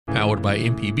Powered by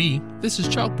MPB, this is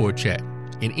Chalkboard Chat,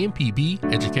 an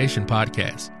MPB education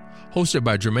podcast, hosted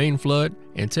by Jermaine Flood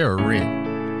and Tara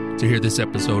Wren. To hear this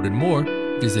episode and more,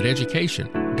 visit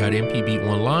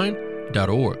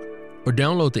education.mpbonline.org or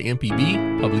download the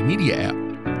MPB Public Media app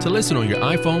to listen on your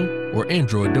iPhone or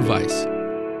Android device.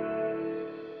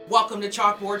 Welcome to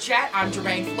Chalkboard Chat. I'm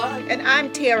Jermaine Flood. And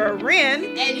I'm Tara Wren.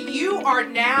 And you are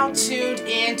now tuned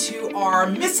into our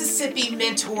Mississippi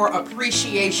Mentor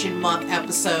Appreciation Month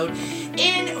episode.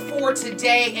 In for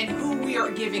today, and who we are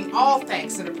giving all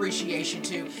thanks and appreciation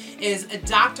to is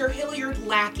Dr. Hilliard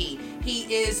Lackey.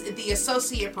 He is the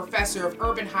Associate Professor of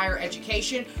Urban Higher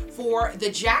Education for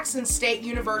the Jackson State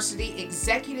University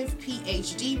Executive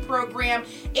PhD program.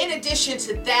 In addition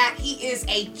to that, he is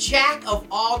a jack of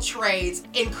all trades,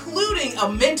 including a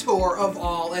mentor of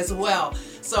all as well.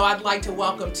 So I'd like to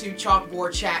welcome to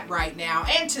Chalkboard Chat right now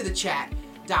and to the chat,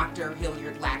 Dr.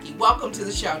 Hilliard Lackey. Welcome to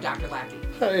the show, Dr. Lackey.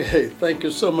 Hey, thank you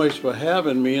so much for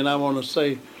having me, and I want to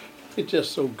say it's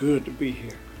just so good to be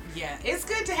here. Yeah, it's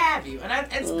good to have you, and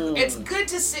it's good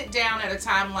to sit down at a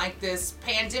time like this,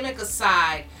 pandemic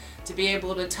aside, to be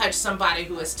able to touch somebody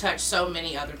who has touched so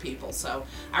many other people. So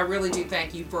I really do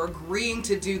thank you for agreeing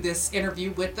to do this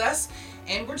interview with us,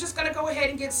 and we're just going to go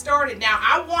ahead and get started. Now,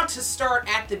 I want to start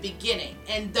at the beginning,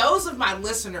 and those of my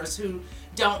listeners who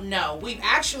don't know, we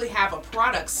actually have a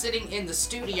product sitting in the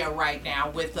studio right now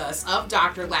with us of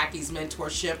Dr. Lackey's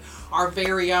mentorship, our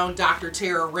very own Dr.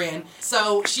 Tara Wren.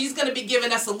 So she's going to be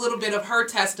giving us a little bit of her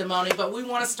testimony, but we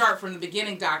want to start from the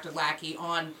beginning, Dr. Lackey,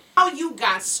 on how you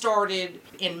got started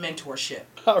in mentorship.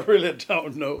 I really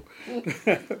don't know,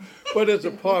 but it's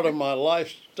a part of my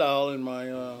lifestyle and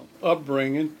my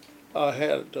upbringing. I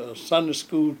had Sunday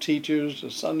school teachers,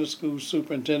 a Sunday school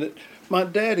superintendent. My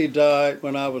daddy died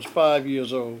when I was 5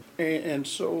 years old, and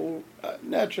so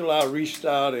naturally I reached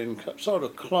out and sort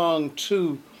of clung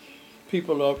to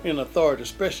people up in authority,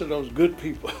 especially those good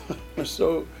people. And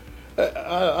so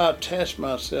I attached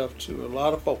myself to a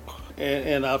lot of folk,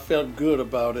 and I felt good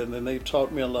about it, and they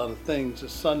taught me a lot of things. The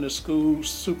Sunday school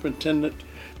superintendent,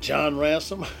 John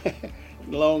Ransom,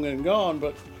 long and gone,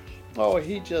 but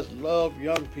he just loved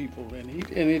young people, and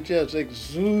he just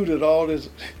exuded all this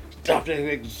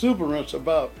exuberance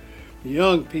about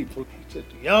young people. He said,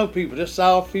 young people, this is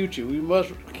our future. We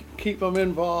must keep them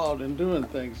involved in doing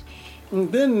things.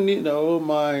 And then,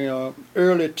 my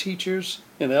early teachers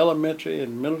in elementary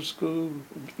and middle school,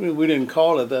 we didn't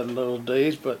call it that in those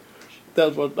days, but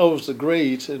those was the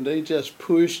grades, and they just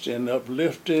pushed and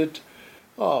uplifted,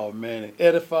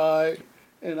 edified,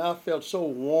 and I felt so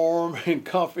warm and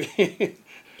comfy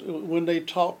when they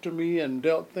talked to me and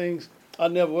dealt things. I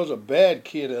never was a bad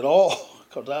kid at all,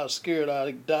 because I was scared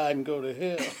I'd die and go to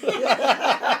hell.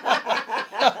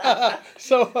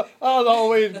 So I was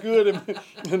always good,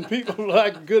 and people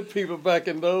liked good people back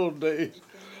in those days.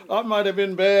 I might have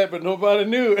been bad, but nobody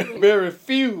knew it. Very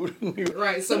few knew.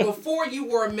 Right, so before you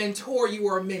were a mentor, you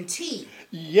were a mentee.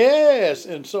 Yes,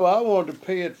 and so I wanted to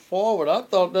pay it forward. I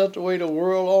thought that's the way the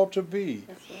world ought to be.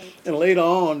 That's right. And later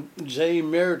on, Jay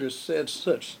Meredith said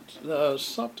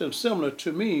something similar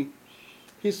to me.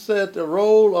 He said the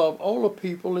role of older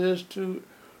people is to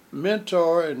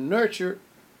mentor and nurture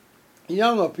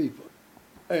younger people.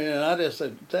 And I just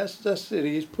said, that's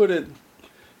it.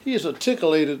 He's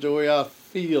articulated the way I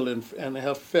feel and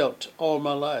have felt all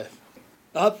my life.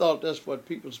 I thought that's what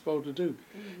people are supposed to do.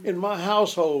 Mm-hmm. In my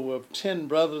household with 10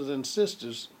 brothers and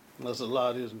sisters, that's a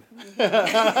lot, isn't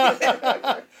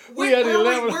it?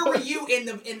 Where were you in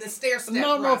the stair-step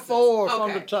Number process? 4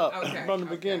 from the top, from the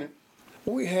beginning. Okay.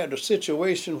 We had a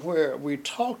situation where we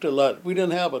talked a lot. We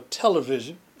didn't have a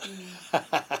television.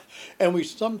 Mm-hmm. And we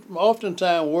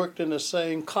oftentimes worked in the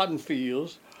same cotton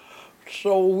fields.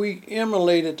 So we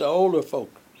emulated the older folk.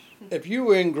 If you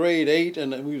were in grade 8,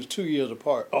 and we was 2 years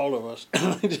apart, all of us.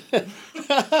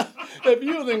 If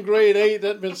you was in grade 8,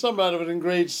 that meant somebody was in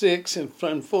grade 6 and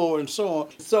 4 and so on.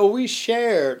 So we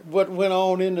shared what went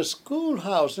on in the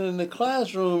schoolhouse and in the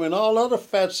classroom and all other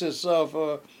facets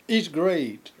of each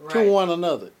grade to one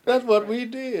another. That's what we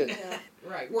did. Yeah.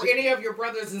 Right. Were any of your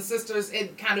brothers and sisters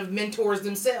kind of mentors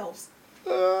themselves?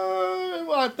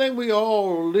 Well, I think we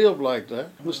all live like that.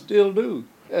 We still do.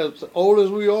 As old as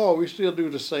we are, we still do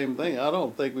the same thing. I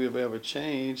don't think we've ever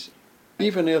changed.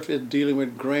 Even if it's dealing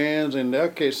with grands, in their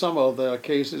case, some of their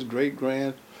cases,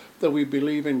 great-grands, that we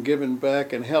believe in giving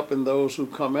back and helping those who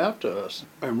come after us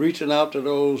and reaching out to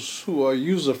those who are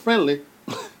user-friendly.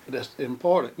 That's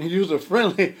important.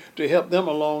 User-friendly to help them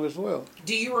along as well.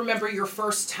 Do you remember your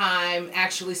first time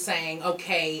actually saying,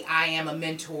 okay, I am a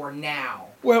mentor now?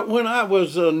 Well, when I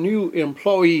was a new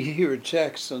employee here at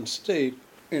Jackson State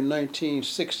in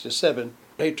 1967,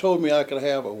 They told me I could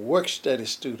have a work-study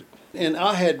student. And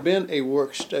I had been a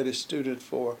work-study student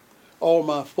for all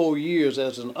my 4 years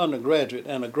as an undergraduate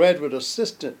and a graduate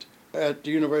assistant at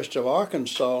the University of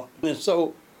Arkansas. And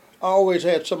so I always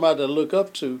had somebody to look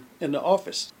up to in the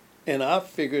office. And I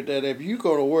figured that if you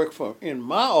go to work in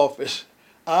my office,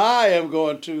 I am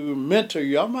going to mentor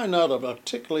you. I might not have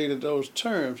articulated those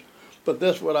terms, but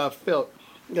that's what I felt.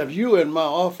 If you're in my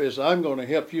office, I'm going to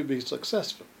help you be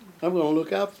successful. I'm going to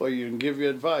look out for you and give you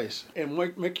advice and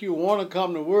make you want to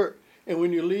come to work. And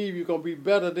when you leave, you're going to be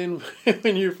better than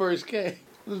when you first came.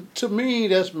 To me,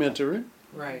 that's mentoring.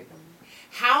 Right.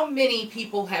 How many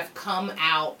people have come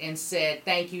out and said,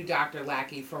 thank you, Dr.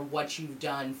 Lackey, for what you've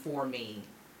done for me?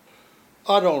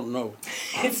 I don't know.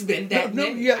 It's been that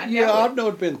many. I know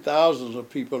it's been thousands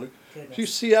of people. Goodness. You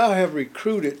see, I have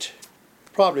recruited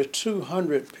probably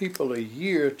 200 people a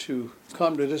year to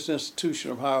come to this institution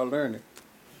of higher learning.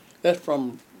 That's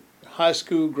from high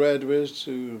school graduates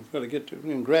to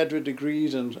graduate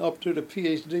degrees and up to the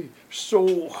PhD.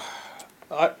 So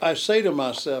I say to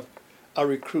myself, I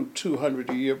recruit 200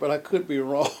 a year, but I could be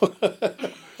wrong.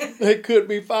 It could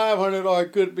be 500 or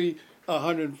it could be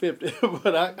 150,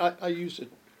 but I use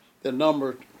the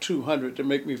number 200 to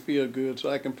make me feel good so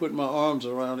I can put my arms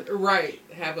around it. Right.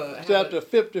 After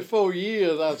 54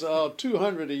 years, I said, oh,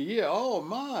 200 a year. Oh,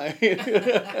 my.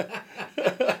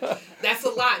 That's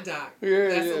a lot, Doc.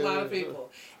 That's a lot of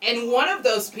people. And one of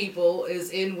those people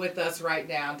is in with us right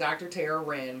now, Dr. Tara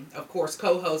Wren, of course,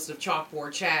 co-host of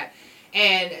Chalkboard Chat.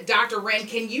 And Dr. Wren,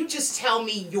 can you just tell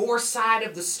me your side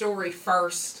of the story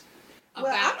first? Well,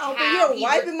 I'm over here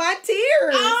wiping my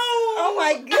tears. Oh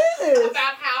my goodness.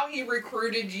 About how he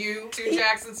recruited you to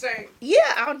Jackson State. Yeah,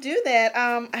 I'll do that.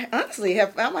 I honestly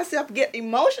have found myself get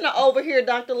emotional over here,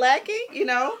 Dr. Lackey. You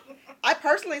know, I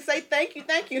personally say thank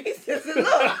you. He says, look,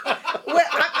 well,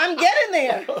 I'm getting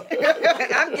there.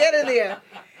 I'm getting there.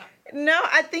 No,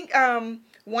 I think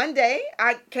one day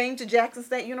I came to Jackson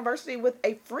State University with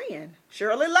a friend,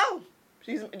 Shirley Lowe.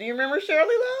 Do you remember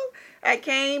Shirley Lowe? I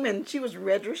came and she was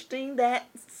registering that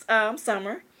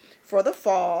summer for the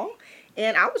fall,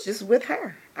 and I was just with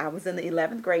her. I was in the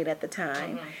 11th grade at the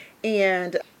time,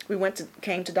 and we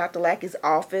came to Dr. Lackey's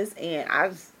office, and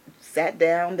I sat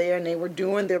down there, and they were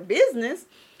doing their business,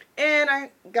 and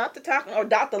I got to talking, or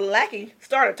Dr. Lackey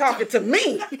started talking to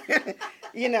me.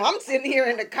 You know, I'm sitting here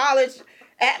in the college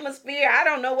atmosphere. I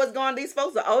don't know what's going on. These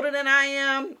folks are older than I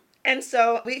am. And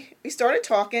so we started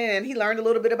talking, and he learned a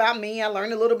little bit about me. I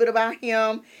learned a little bit about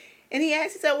him. And he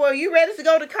said, well, are you ready to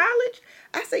go to college?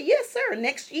 I said, yes, sir,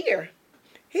 next year.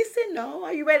 He said, no,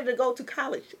 are you ready to go to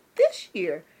college this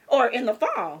year or in the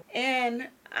fall? And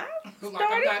I started,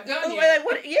 I'm not done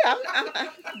yet. I'm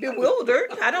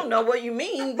bewildered. I don't know what you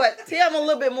mean, but tell me a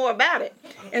little bit more about it.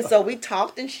 And so we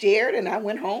talked and shared, and I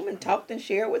went home and talked and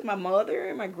shared with my mother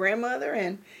and my grandmother,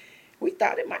 and we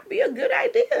thought it might be a good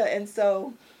idea. And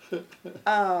so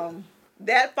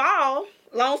that fall,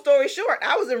 long story short,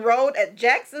 I was enrolled at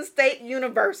Jackson State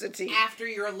University. After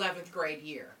your 11th grade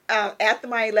year. After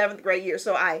my 11th grade year.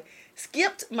 So I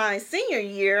skipped my senior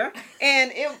year,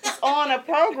 and it was on a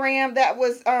program that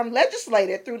was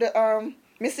legislated through the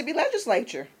Mississippi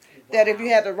legislature. Wow. That if you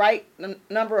had the right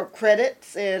number of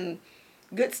credits and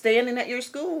good standing at your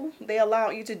school, they allow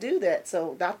you to do that.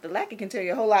 So Dr. Lackey can tell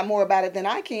you a whole lot more about it than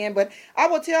I can, but I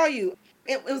will tell you,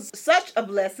 it was such a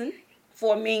blessing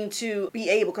for me to be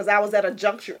able, because I was at a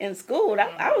juncture in school.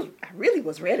 I really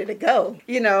was ready to go.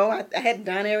 You know, I had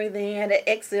done everything. I had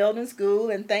excelled in school,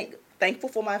 and thankful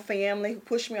for my family who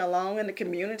pushed me along in the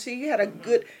community. You had a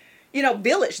good,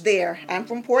 village there. I'm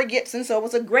from Port Gibson, so it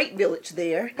was a great village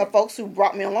there of folks who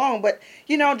brought me along. But,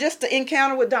 just to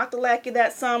encounter with Dr. Lackey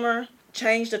that summer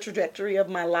changed the trajectory of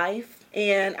my life.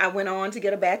 And I went on to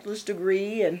get a bachelor's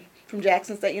degree from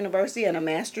Jackson State University and a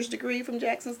master's degree from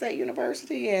Jackson State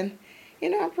University. And,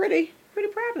 I'm pretty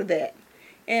proud of that.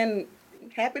 And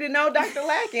happy to know Dr.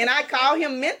 Lackey. And I call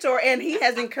him mentor, and he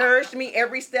has encouraged me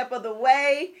every step of the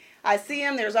way. I see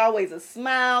him, there's always a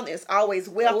smile, there's always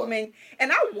welcoming.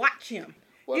 And I watch him,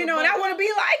 and I want to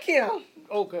be like him.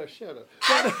 Okay, shut up.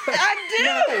 I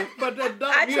do. But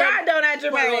I tried, don't I,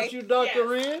 Jermaine? Weren't you Dr.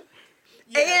 Wren?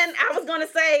 Yes. And I was going to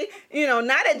say,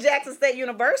 not at Jackson State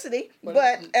University,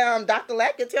 but Dr.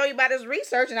 Lackey can tell you about his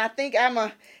research, and I think I'm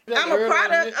a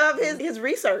product of his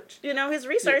research. His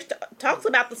research talks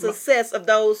about the success of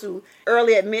those who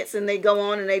early admits and they go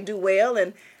on and they do well.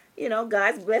 And,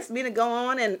 God's blessed me to go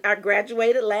on, and I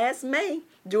graduated last May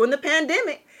during the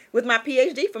pandemic with my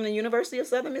PhD from the University of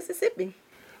Southern Mississippi.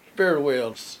 Very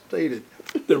well stated.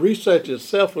 The research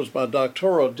itself was my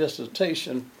doctoral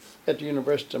dissertation at the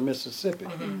University of Mississippi.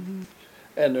 Mm-hmm.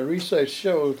 And the research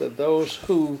shows that those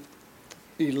who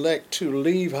elect to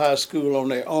leave high school on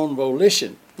their own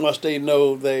volition, once they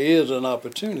know there is an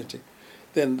opportunity,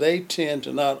 then they tend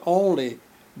to not only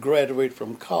graduate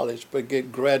from college, but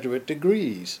get graduate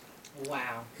degrees.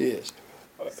 Wow. Yes.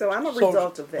 So I'm a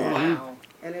result of that. Wow.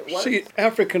 And it works. See,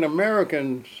 African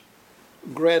Americans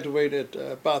graduated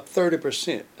about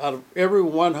 30%. Out of every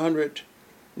 100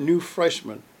 new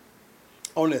freshmen,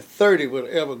 only 30 would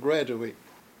ever graduate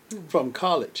from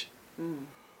college.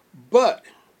 But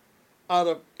out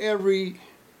of every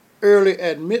early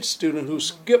admit student who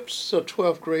skips a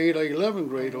 12th grade or 11th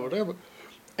grade or whatever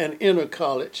and enter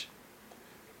college,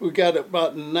 we got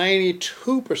about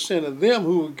 92% of them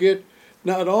who would get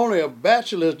not only a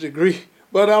bachelor's degree,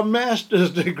 but a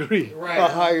master's degree, Right. a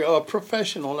higher, a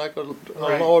professional, like a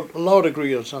Right. law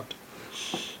degree or something.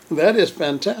 That is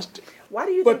fantastic. Why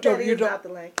do you But think that you is, don't- Dr.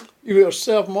 Lackey? You are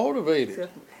self-motivated.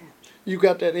 You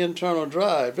got that internal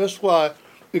drive. That's why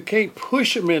you can't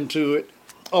push them into it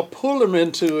or pull them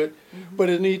into it, but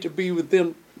it needs to be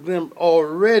within them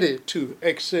already to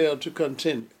excel, to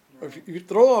continue. If you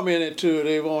throw them into it,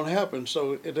 it won't happen.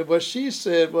 So what she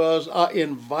said was, I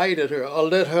invited her. I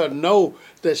let her know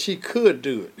that she could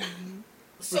do it.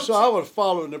 So I was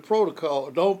following the protocol.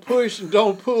 Don't push and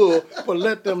don't pull, but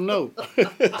let them know. You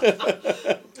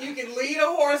can lead a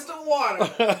horse to water.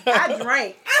 I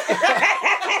drank.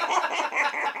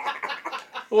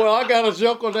 Well, I got a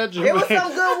joke on that. It was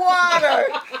some good water.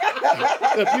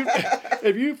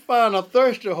 If you find a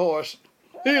thirsty horse,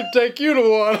 he'll take you to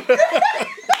water.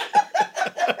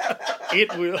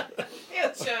 It will.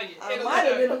 He'll show you. I It'll might have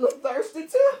show been a you. little thirsty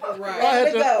too. Right.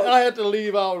 I had to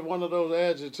leave out one of those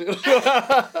adjectives.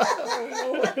 That's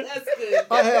good.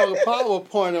 I have a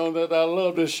PowerPoint on that I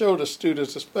love to show the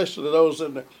students, especially those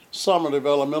in the summer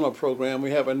developmental program.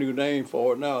 We have a new name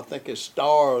for it now. I think it's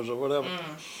STARS or whatever.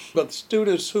 But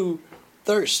students who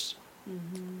thirst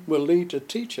will lead the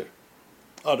teacher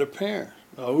or the parent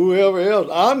or whoever else.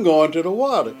 I'm going to the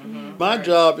water. My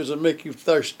job is to make you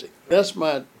thirsty. That's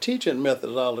my teaching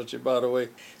methodology, by the way.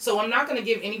 So I'm not going to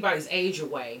give anybody's age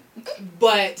away,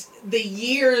 but the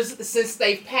years since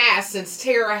they've passed, since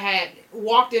Tara had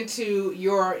walked into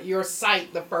your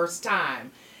site the first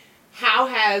time, how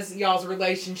has y'all's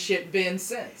relationship been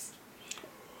since?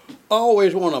 I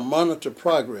always want to monitor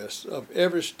progress of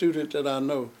every student that I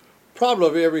know. Probably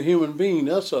of every human being.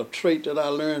 That's a trait that I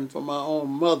learned from my own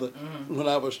mother when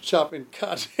I was chopping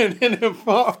cotton in the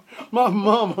farm. My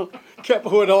mama kept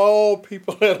with all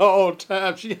people at all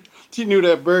times. She knew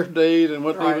their birthdays and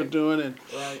what they were Right. doing.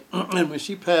 And when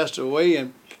she passed away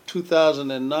in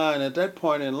 2009, at that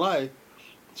point in life,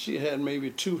 she had maybe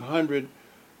 200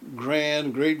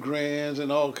 great-grands,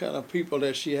 and all kind of people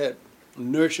that she had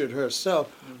nurtured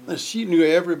herself. And she knew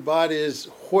everybody's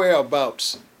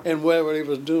whereabouts and whatever they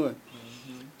was doing.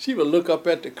 She would look up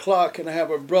at the clock and have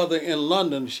a brother in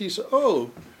London. She said, oh,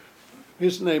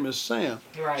 his name is Sam.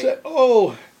 Right. She said,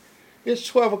 oh, it's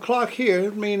 12 o'clock here.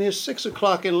 It means it's 6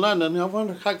 o'clock in London.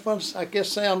 I guess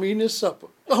Sam eating his supper.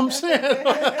 I'm saying.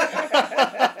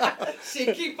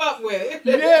 She keep up with it.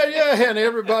 Yeah, and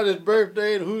everybody's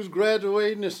birthday and who's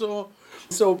graduating and so on.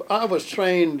 So I was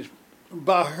trained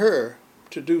by her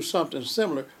to do something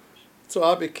similar. So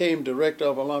I became Director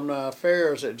of Alumni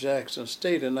Affairs at Jackson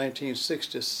State in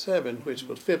 1967, which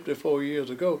was 54 years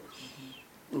ago.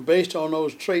 Based on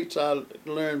those traits I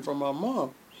learned from my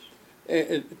mom,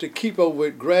 and to keep up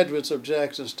with graduates of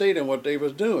Jackson State and what they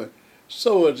was doing.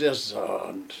 So it's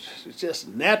just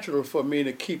natural for me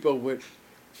to keep up with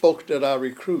folks that I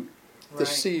recruit to Right.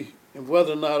 see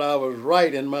whether or not I was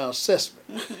right in my assessment.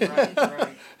 Right.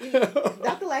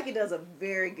 Dr. Lackey does a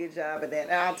very good job of that.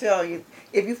 And I'll tell you,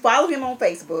 if you follow him on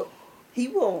Facebook, he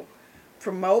will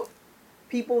promote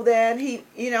people that he,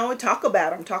 talk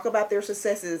about them, talk about their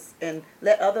successes, and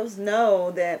let others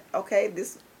know that, okay,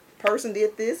 this person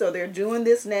did this or they're doing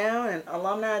this now, and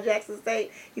alumni of Jackson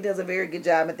State. He does a very good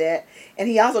job at that. And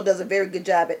he also does a very good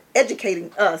job at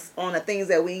educating us on the things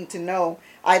that we need to know,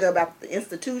 either about the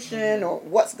institution or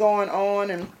what's going on,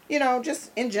 and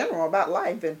just in general about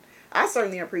life. And I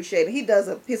certainly appreciate it. He does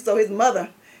so his mother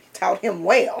taught him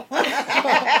well.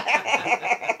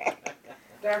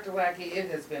 Dr. Lackey, it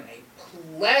has been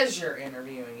a pleasure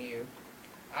interviewing you.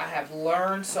 I have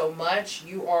learned so much.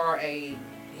 You are a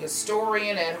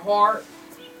historian at heart.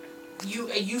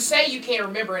 You say you can't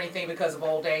remember anything because of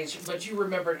old age, but you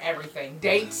remembered everything.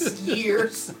 Dates,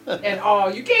 years, and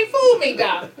all. You can't fool me,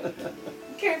 Doc.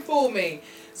 You can't fool me.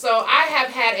 So I have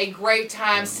had a great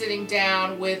time sitting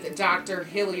down with Dr.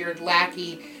 Hilliard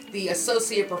Lackey, the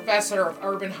Associate Professor of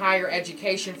Urban Higher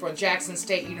Education for Jackson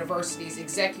State University's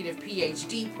Executive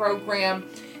PhD program.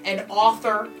 an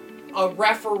author, a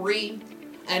referee,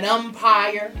 an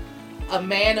umpire, a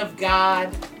man of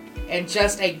God, and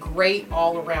just a great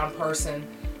all-around person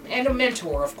and a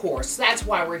mentor, of course. That's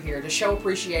why we're here, to show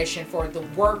appreciation for the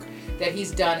work that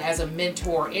he's done as a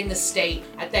mentor in the state.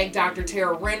 I thank Dr.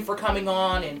 Tara Wren for coming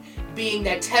on and being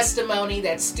that testimony,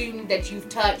 that student that you've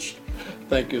touched.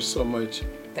 Thank you so much.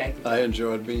 Thank you. I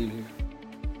enjoyed being here.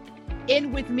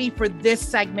 In with me for this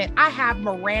segment, I have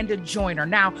Miranda Joyner.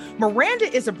 Now, Miranda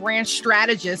is a brand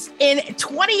strategist. In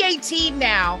 2018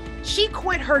 now, she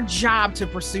quit her job to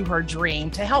pursue her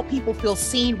dream, to help people feel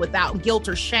seen without guilt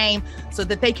or shame so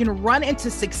that they can run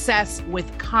into success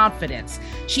with confidence.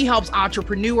 She helps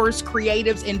entrepreneurs,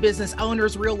 creatives, and business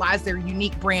owners realize their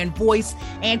unique brand voice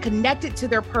and connect it to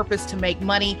their purpose to make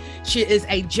money. She is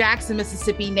a Jackson,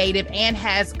 Mississippi native and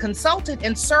has consulted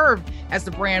and served as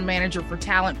the brand manager for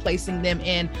talent, placing them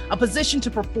in a position to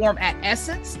perform at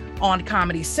Essence, on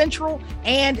Comedy Central,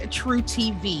 and True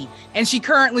TV. And she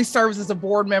currently serves as a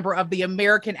board member of the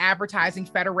American Advertising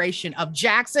Federation of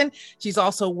Jackson. She's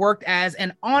also worked as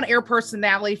an on-air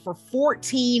personality for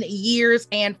 14 years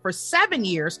and for 7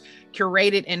 years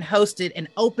curated and hosted an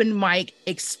open mic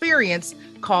experience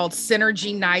called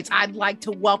Synergy Nights. I'd like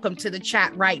to welcome to the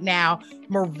chat right now,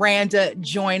 Miranda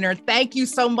Joyner. Thank you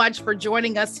so much for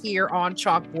joining us here on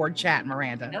Chalkboard Chat,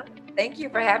 Miranda. Thank you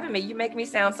for having me. You make me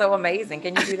sound so amazing.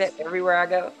 Can you do that everywhere I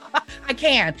go? I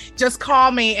can. Just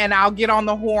call me and I'll get on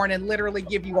the horn and literally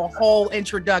give you a whole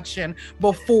introduction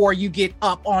before you get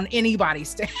up on anybody's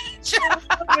stage.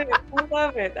 I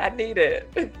love it. I need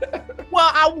it. Well,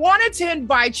 I wanted to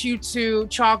invite you to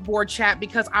Chalkboard Chat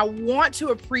because I want to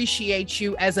appreciate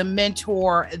you as a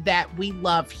mentor that we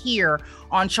love here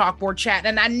on Chalkboard Chat.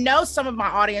 And I know some of my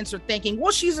audience are thinking,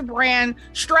 well, she's a brand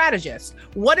strategist.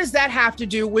 What does that have to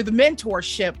do with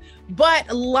mentorship?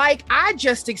 But like I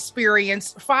just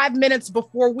experienced 5 minutes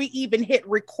before we even hit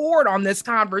record on this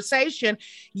conversation,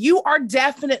 you are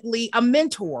definitely a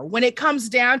mentor when it comes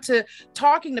down to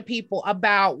talking to people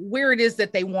about where it is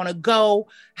that they want to go,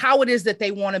 how it is that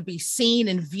they want to be seen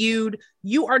and viewed.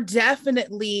 You are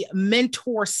definitely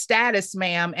mentor status,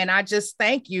 ma'am. And I just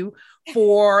thank you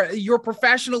for your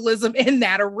professionalism in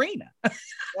that arena.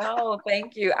 Oh,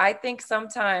 thank you. I think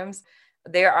sometimes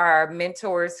there are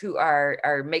mentors who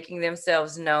are making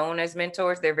themselves known as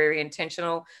mentors. They're very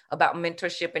intentional about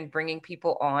mentorship and bringing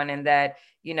people on, and that,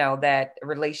 you know, that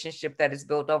relationship that is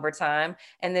built over time.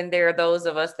 And then there are those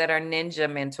of us that are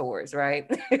ninja mentors, right?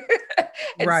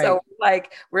 And right. So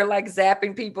we're like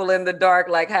zapping people in the dark,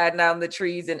 like hiding out in the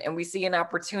trees, and we see an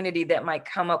opportunity that might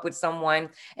come up with someone,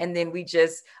 and then we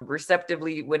just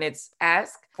receptively, when it's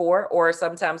asked for, or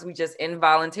sometimes we just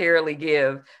involuntarily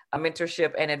give a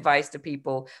mentorship and advice to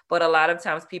people. But a lot of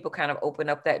times people kind of open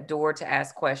up that door to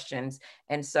ask questions.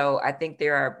 And so I think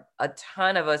there are a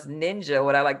ton of us ninja,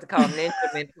 what I like to call ninja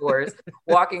mentors,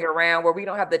 walking around where we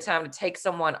don't have the time to take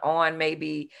someone on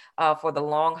maybe for the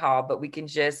long haul, but we can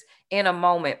just in a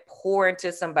moment pour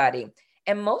into somebody.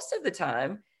 And most of the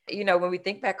time, you know, when we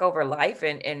think back over life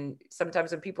and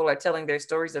sometimes when people are telling their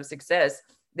stories of success,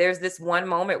 there's this one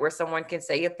moment where someone can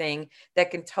say a thing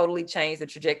that can totally change the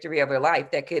trajectory of their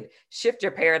life, that could shift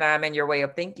your paradigm and your way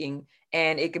of thinking.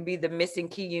 And it could be the missing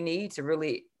key you need to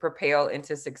really propel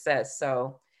into success.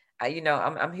 So,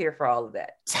 I'm here for all of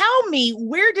that. Tell me,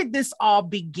 where did this all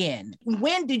begin?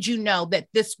 When did you know that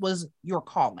this was your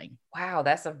calling? Wow,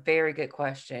 that's a very good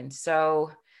question.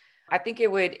 So I think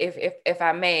it would, if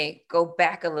I may, go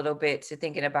back a little bit to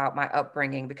thinking about my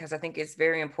upbringing, because I think it's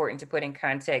very important to put in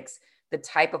context the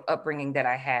type of upbringing that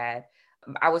I had.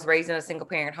 I was raised in a single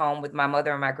parent home with my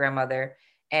mother and my grandmother.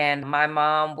 And my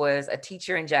mom was a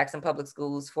teacher in Jackson Public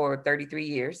Schools for 33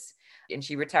 years. And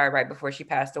she retired right before she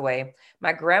passed away.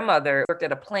 My grandmother worked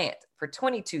at a plant for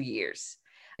 22 years.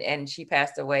 And she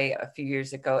passed away a few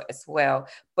years ago as well.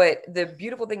 But the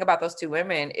beautiful thing about those two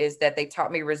women is that they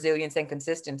taught me resilience and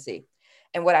consistency.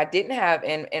 And what I didn't have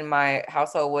in my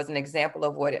household was an example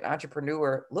of what an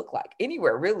entrepreneur looked like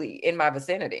anywhere really in my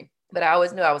vicinity. But I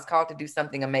always knew I was called to do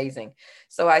something amazing.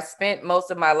 So I spent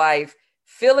most of my life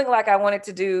feeling like I wanted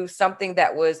to do something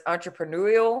that was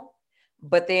entrepreneurial,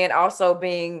 but then also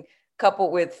being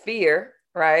coupled with fear,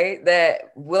 right?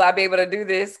 That will I be able to do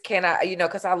this? Can I,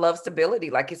 because I love stability.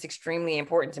 Like, it's extremely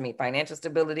important to me. Financial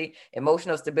stability,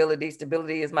 emotional stability.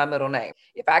 Stability is my middle name.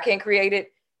 If I can't create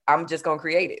it, I'm just going to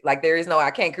create it. Like, there is no,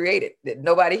 I can't create it.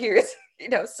 Nobody here is,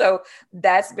 so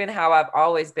that's been how I've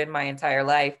always been my entire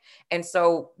life. And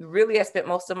so really I spent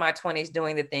most of my 20s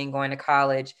doing the thing, going to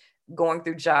college, going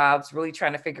through jobs, really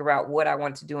trying to figure out what I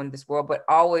want to do in this world, but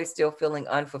always still feeling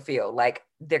unfulfilled. Like,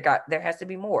 there has to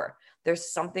be more.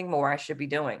 There's something more I should be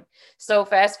doing. So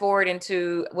fast forward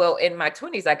into, well, in my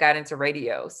 20s, I got into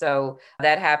radio. So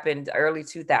that happened early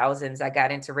 2000s. I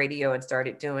got into radio and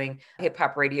started doing hip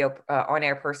hop radio,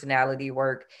 on-air personality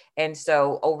work. And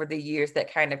so over the years,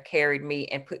 that kind of carried me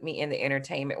and put me in the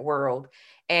entertainment world.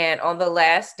 And on the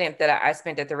last stint that I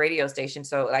spent at the radio station,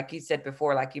 so like you said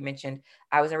before, like you mentioned,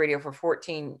 I was in radio for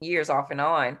 14 years off and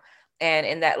on. And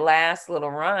in that last little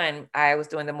run, I was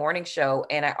doing the morning show.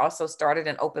 And I also started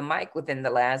an open mic within the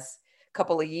last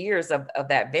couple of years of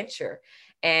that venture.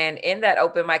 And in that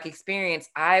open mic experience,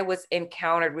 I was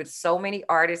encountered with so many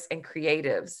artists and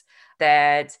creatives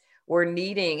that were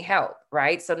needing help,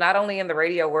 right? So not only in the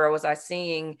radio world was I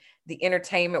seeing the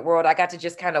entertainment world, I got to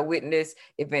just kind of witness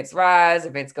events rise,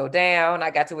 events go down. I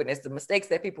got to witness the mistakes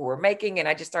that people were making. And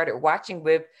I just started watching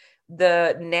with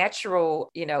the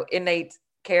natural, innate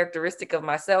characteristic of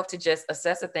myself to just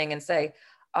assess a thing and say,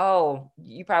 oh,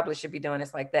 you probably should be doing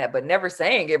this like that, but never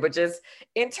saying it, but just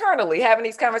internally having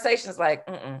these conversations like,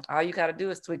 all you got to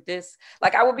do is tweak this.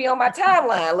 Like I would be on my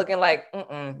timeline looking like,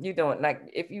 you doing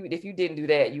like, if you didn't do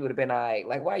that, you would have been all right.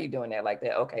 Like, why are you doing that like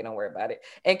that? Okay, don't worry about it.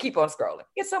 And keep on scrolling.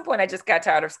 At some point, I just got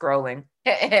tired of scrolling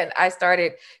and I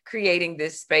started creating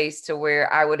this space to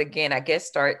where I would, again, I guess,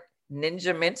 start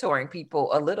ninja mentoring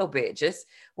people a little bit, just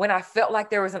when I felt like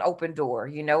there was an open door,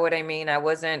 you know what I mean? I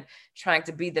wasn't trying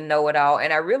to be the know-it-all.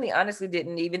 And I really honestly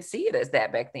didn't even see it as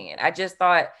that back then. I just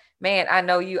thought, man, I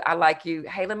know you, I like you.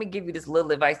 Hey, let me give you this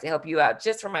little advice to help you out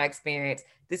just from my experience.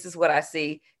 This is what I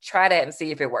see. Try that and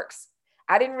see if it works.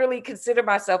 I didn't really consider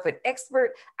myself an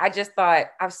expert. I just thought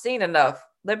I've seen enough.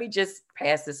 Let me just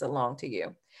pass this along to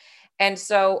you. And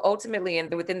so ultimately,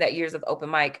 and within that years of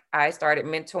open mic, I started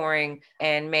mentoring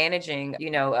and managing,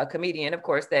 a comedian, of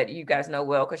course, that you guys know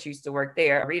well, because she used to work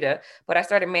there, Rita, but I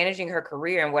started managing her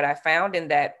career. And what I found in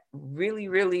that really,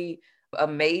 really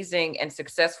amazing and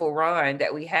successful run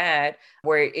that we had,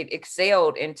 where it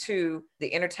excelled into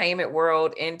the entertainment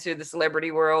world, into the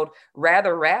celebrity world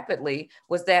rather rapidly,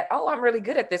 was that, oh, I'm really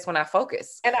good at this when I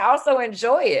focus. And I also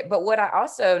enjoy it. But what I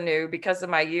also knew because of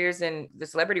my years in the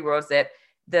celebrity world is that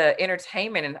the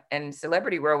entertainment and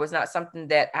celebrity world was not something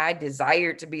that I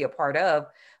desired to be a part of,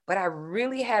 but I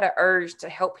really had an urge to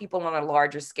help people on a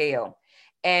larger scale.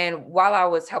 And while I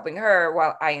was helping her,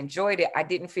 while I enjoyed it, I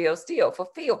didn't feel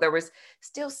fulfilled. There was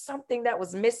still something that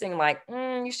was missing, like,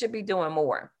 you should be doing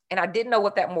more. And I didn't know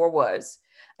what that more was.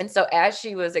 And so as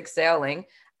she was excelling,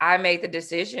 I made the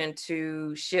decision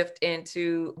to shift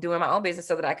into doing my own business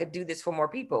so that I could do this for more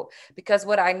people. Because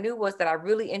what I knew was that I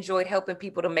really enjoyed helping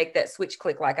people to make that switch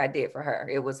click like I did for her.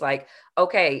 It was like,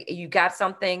 okay, you got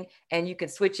something and you can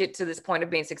switch it to this point of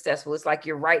being successful. It's like,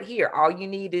 you're right here. All you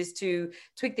need is to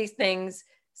tweak these things,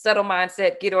 subtle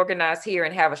mindset, get organized here,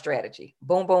 and have a strategy.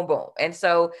 Boom, boom, boom. And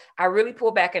so I really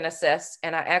pulled back and assessed,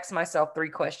 and I asked myself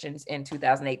 3 questions in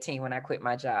 2018 when I quit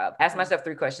my job. I asked myself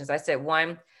 3 questions. I said,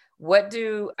 1, what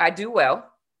do I do well?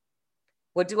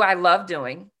 What do I love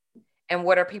doing? And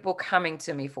what are people coming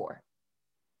to me for?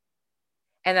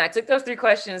 And I took those 3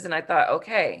 questions and I thought,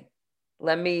 okay,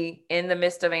 let me, in the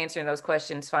midst of answering those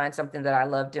questions, find something that I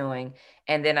love doing.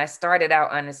 And then I started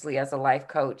out honestly as a life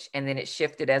coach. And then it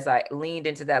shifted as I leaned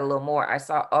into that a little more. I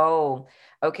saw, oh,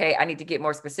 okay, I need to get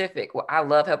more specific. Well, I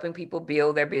love helping people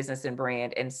build their business and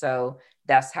brand. And so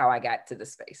that's how I got to the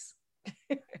space.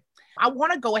 I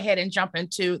want to go ahead and jump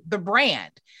into the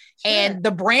brand. Sure. And the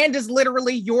brand is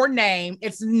literally your name.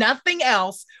 It's nothing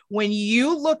else. When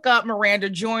you look up Miranda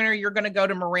Joyner, you're going to go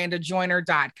to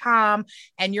mirandajoyner.com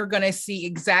and you're going to see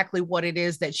exactly what it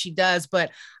is that she does.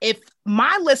 But if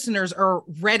my listeners are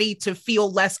ready to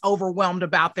feel less overwhelmed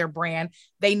about their brand,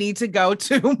 they need to go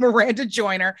to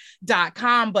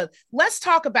mirandajoyner.com. But let's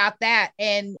talk about that.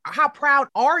 And how proud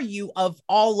are you of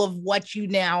all of what you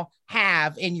now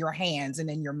have in your hands and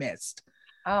in your midst?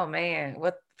 Oh man.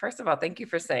 Well, first of all, thank you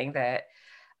for saying that.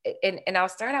 And I'll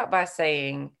start out by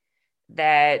saying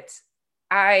that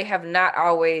I have not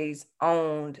always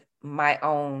owned my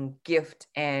own gift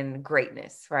and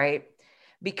greatness, right?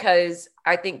 Because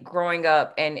I think growing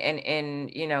up and in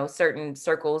certain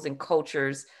circles and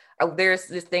cultures, there's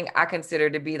this thing I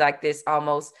consider to be like this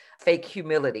almost fake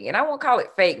humility. And I won't call it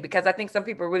fake because I think some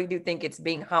people really do think it's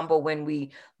being humble when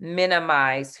we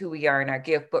minimize who we are in our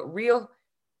gift, but real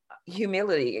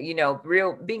humility,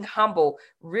 real being humble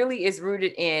really is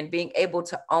rooted in being able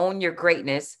to own your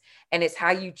greatness. And it's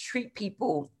how you treat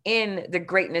people in the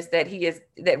greatness that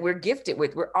we're gifted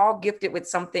with. We're all gifted with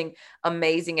something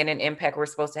amazing and an impact we're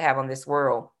supposed to have on this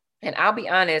world. And I'll be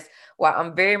honest, while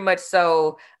I'm very much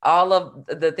so all of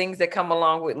the things that come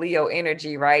along with Leo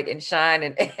energy, right? And shine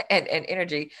and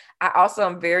energy, I also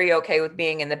am very okay with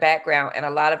being in the background. And a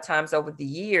lot of times over the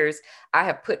years, I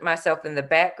have put myself in the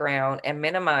background and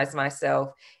minimized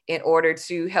myself in order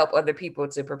to help other people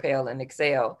to propel and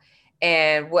excel.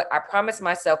 And what I promised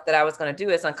myself that I was going to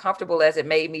do, as uncomfortable as it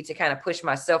made me to kind of push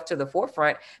myself to the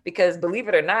forefront, because believe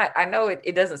it or not, I know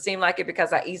it doesn't seem like it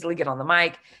because I easily get on the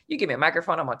mic. You give me a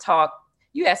microphone, I'm going to talk.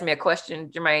 You ask me a question,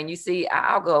 Jermaine, you see,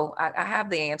 I'll go, I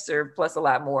have the answer plus a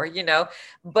lot more,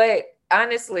 but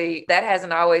honestly, that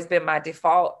hasn't always been my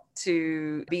default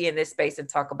to be in this space and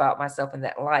talk about myself in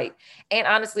that light. And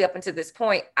honestly, up until this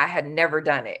point, I had never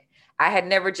done it. I had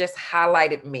never just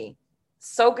highlighted me.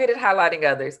 So good at highlighting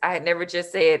others. I had never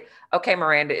just said, okay,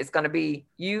 Miranda, it's going to be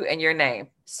you and your name.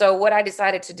 So what I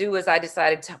decided to do is I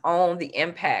decided to own the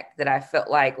impact that I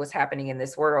felt like was happening in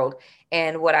this world.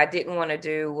 And what I didn't want to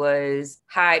do was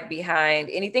hide behind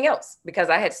anything else,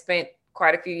 because I had spent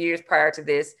quite a few years prior to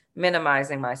this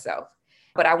minimizing myself.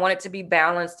 But I wanted to be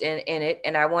balanced in it.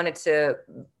 And I wanted to,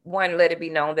 one, let it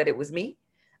be known that it was me,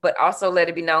 but also let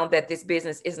it be known that this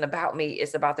business isn't about me.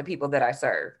 It's about the people that I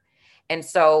serve. And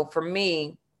so for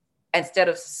me, instead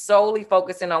of solely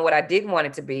focusing on what I didn't want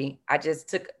it to be, I just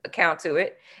took account to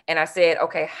it. And I said,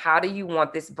 okay, how do you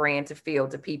want this brand to feel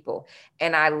to people?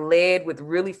 And I led with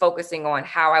really focusing on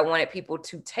how I wanted people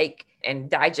to take and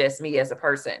digest me as a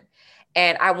person.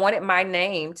 And I wanted my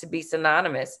name to be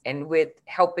synonymous and with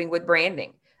helping with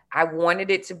branding. I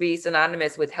wanted it to be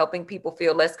synonymous with helping people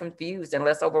feel less confused and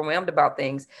less overwhelmed about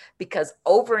things, because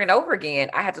over and over again,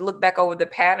 I had to look back over the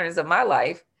patterns of my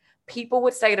life. People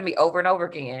would say to me over and over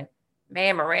again,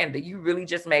 man, Miranda, you really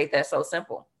just made that so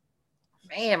simple.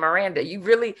 Man, Miranda,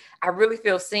 I really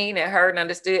feel seen and heard and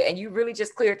understood. And you really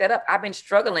just cleared that up. I've been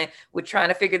struggling with trying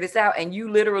to figure this out. And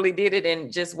you literally did it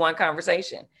in just one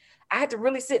conversation. I had to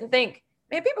really sit and think,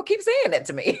 man, people keep saying that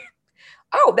to me.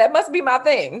 Oh, that must be my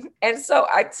thing. And so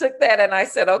I took that and I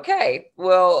said, okay,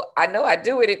 well, I know I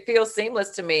do it. It feels seamless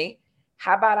to me.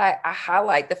 How about I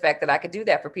highlight the fact that I could do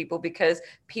that for people, because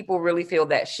people really feel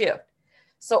that shift.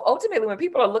 So ultimately, when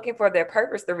people are looking for their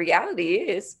purpose, the reality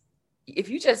is, if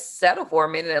you just settle for a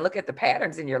minute and look at the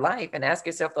patterns in your life and ask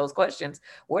yourself those questions,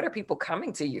 what are people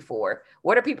coming to you for?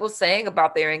 What are people saying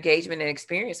about their engagement and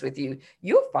experience with you?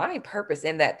 You'll find purpose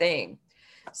in that thing.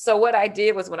 So what I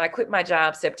did was, when I quit my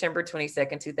job, September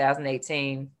 22nd,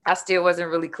 2018, I still wasn't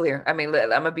really clear. I mean, I'm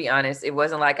going to be honest. It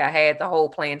wasn't like I had the whole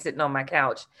plan sitting on my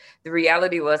couch. The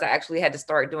reality was I actually had to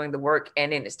start doing the work,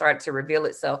 and then it started to reveal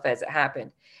itself as it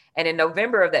happened. And in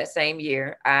November of that same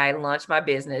year, I launched my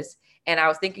business, and I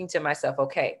was thinking to myself,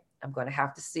 okay, I'm going to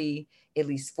have to see at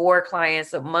least 4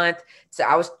 clients a month. So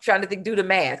I was trying to do the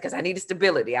math, because I needed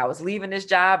stability. I was leaving this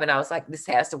job and I was like, this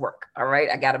has to work. All right.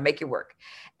 I got to make it work.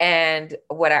 And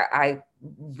what I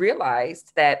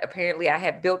realized that apparently I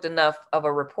had built enough of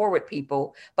a rapport with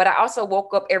people, but I also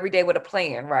woke up every day with a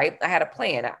plan, right? I had a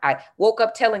plan. I woke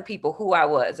up telling people who I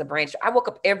was, a brand. I woke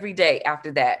up every day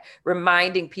after that,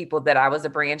 reminding people that I was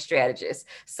a brand strategist,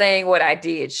 saying what I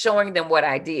did, showing them what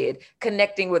I did,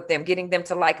 connecting with them, getting them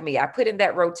to like me. I put in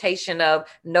that rotation of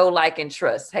know, like, and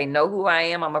trust. Hey, know who I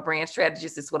am. I'm a brand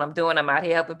strategist. It's what I'm doing. I'm out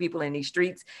here helping people in these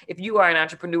streets. If you are an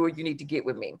entrepreneur, you need to get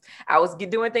with me. I was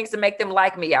doing things to make them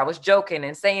like me. I was joking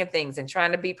and saying things and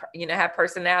trying to be, have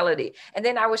personality. And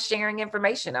then I was sharing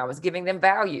information. I was giving them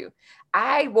value.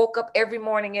 I woke up every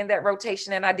morning in that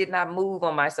rotation, and I did not move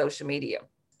on my social media.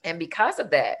 And because of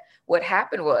that, what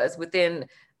happened was, within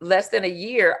less than a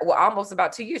year, well, almost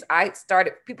about 2 years,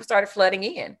 people started flooding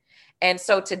in. And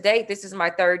so to date, this is my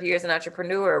 3rd year as an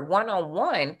entrepreneur.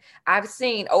 One-on-one, I've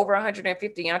seen over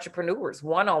 150 entrepreneurs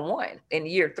one-on-one in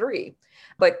year 3.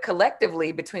 But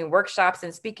collectively, between workshops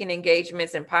and speaking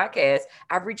engagements and podcasts,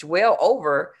 I've reached well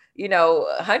over,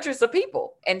 hundreds of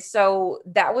people. And so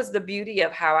that was the beauty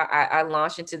of how I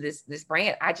launched into this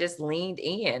brand. I just leaned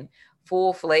in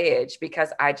full-fledged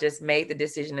because I just made the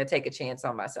decision to take a chance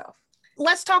on myself.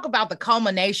 Let's talk about the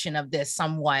culmination of this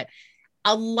somewhat.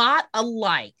 A Lot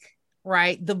Alike,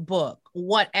 right? The book,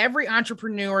 What Every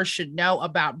Entrepreneur Should Know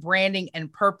About Branding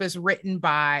and Purpose, written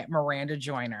by Miranda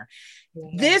Joyner. Yeah.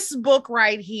 This book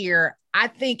right here, I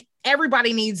think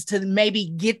everybody needs to maybe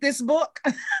get this book.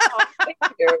 Oh, thank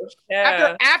you.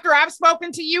 Yeah. After I've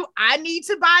spoken to you, I need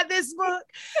to buy this book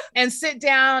and sit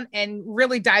down and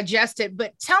really digest it.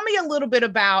 But tell me a little bit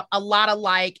about A Lot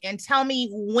Alike, and tell me,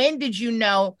 when did you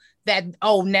know that,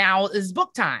 now is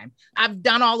book time? I've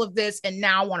done all of this and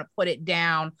now I want to put it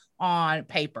down on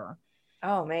paper.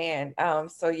 Oh man.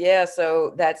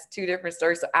 So that's 2 different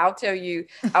stories. So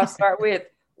I'll start with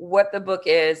what the book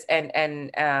is and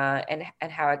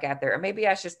how I got there. Or maybe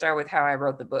I should start with how I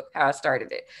wrote the book, how I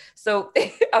started it. So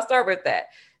I'll start with that.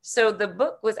 So the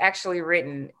book was actually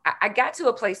written, I got to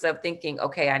a place of thinking,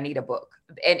 okay, I need a book.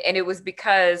 And it was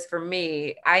because for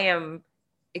me, I am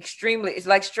extremely, it's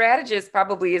like strategist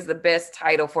probably is the best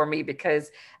title for me, because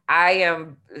I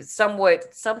am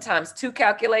sometimes too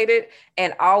calculated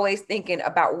and always thinking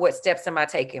about what steps am I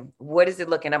taking? What is it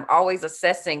looking? I'm always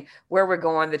assessing where we're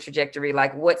going, the trajectory,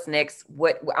 like what's next,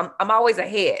 I'm always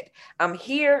ahead. I'm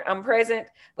here, I'm present,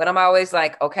 but I'm always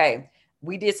like, okay,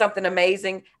 we did something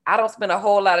amazing. I don't spend a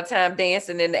whole lot of time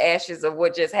dancing in the ashes of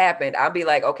what just happened. I'll be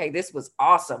like, okay, this was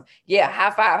awesome. Yeah,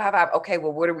 high five, high five. Okay,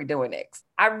 well, what are we doing next?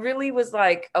 I really was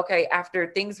like, okay,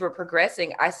 after things were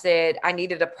progressing, I said I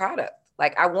needed a product.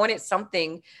 Like I wanted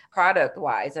something product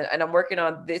wise. And I'm working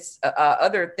on this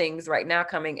other things right now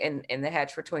coming in the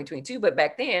hatch for 2022. But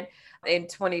back then in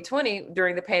 2020,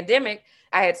 during the pandemic,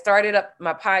 I had started up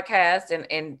my podcast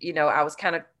and I was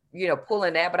kind of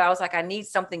pulling that, but I was like, I need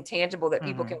something tangible that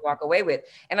people can walk away with.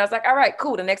 And I was like, all right,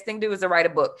 cool. The next thing to do is to write a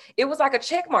book. It was like a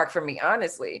check mark for me,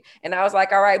 honestly. And I was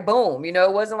like, all right, boom.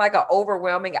 It wasn't like an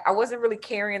overwhelming, I wasn't really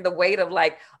carrying the weight of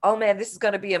like, oh man, this is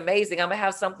going to be amazing. I'm gonna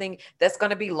have something that's going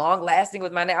to be long lasting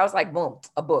with my name. I was like, boom,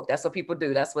 a book. That's what people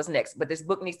do. That's what's next. But this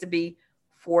book needs to be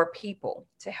for people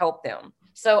to help them.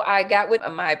 So I got with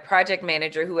my project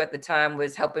manager, who at the time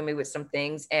was helping me with some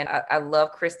things. And I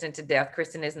love Kristen to death.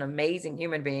 Kristen is an amazing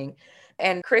human being.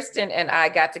 And Kristen and I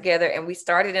got together and we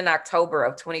started in October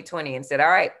of 2020 and said, all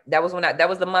right, that was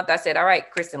the month I said, all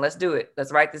right, Kristen, let's do it.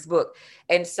 Let's write this book.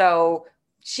 And so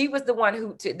she was the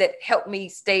one that helped me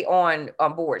stay on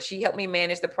board. She helped me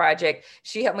manage the project.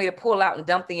 She helped me to pull out and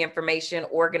dump the information,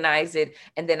 organize it.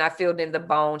 And then I filled in the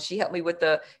bones. She helped me with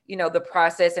the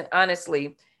process. And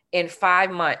honestly, in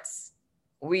 5 months,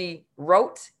 we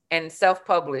wrote and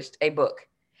self-published a book.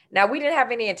 Now, we didn't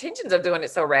have any intentions of doing it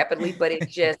so rapidly, but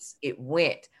it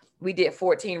went. We did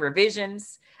 14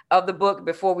 revisions of the book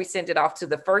before we sent it off to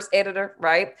the first editor,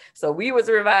 right? So we was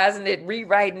revising it,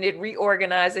 rewriting it,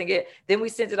 reorganizing it. Then we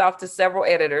sent it off to several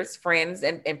editors, friends,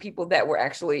 and people that were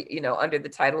actually, under the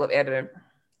title of editor.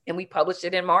 And we published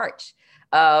it in March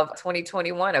of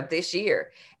 2021 of this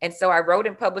year. And so I wrote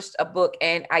and published a book,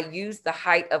 and I used the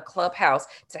height of Clubhouse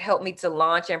to help me to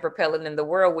launch and propel it in the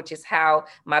world, which is how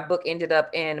my book ended up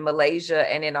in Malaysia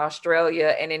and in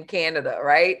Australia and in Canada,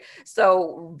 right?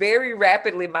 So very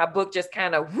rapidly, my book just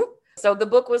kind of whoop. So the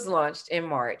book was launched in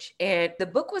March, and the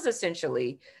book was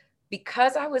essentially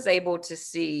because I was able to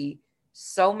see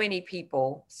so many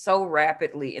people so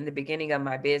rapidly in the beginning of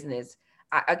my business.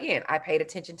 I paid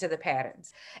attention to the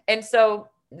patterns. And so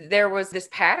there was this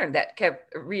pattern that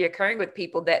kept reoccurring with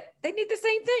people that they need the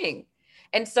same thing.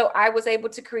 And so I was able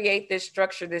to create this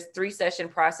structure, this 3-session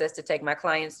process to take my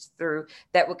clients through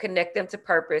that would connect them to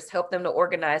purpose, help them to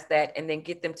organize that, and then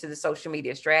get them to the social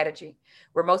media strategy,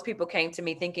 where most people came to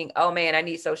me thinking, oh man, I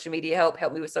need social media help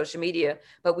me with social media.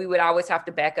 But we would always have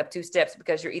to back up 2 steps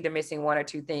because you're either missing 1 or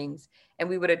 2 things. And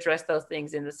we would address those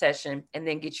things in the session and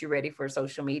then get you ready for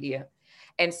social media.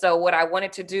 And so what I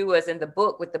wanted to do was with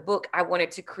the book, I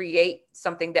wanted to create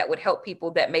something that would help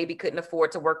people that maybe couldn't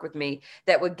afford to work with me,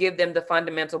 that would give them the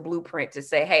fundamental blueprint to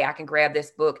say, hey, I can grab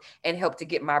this book and help to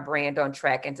get my brand on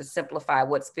track and to simplify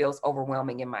what feels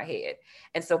overwhelming in my head.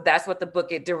 And so that's what the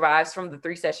book, it derives from the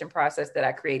 3-session process that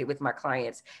I created with my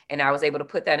clients. And I was able to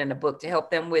put that in the book to help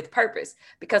them with purpose.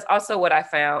 Because also what I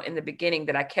found in the beginning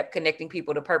that I kept connecting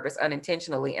people to purpose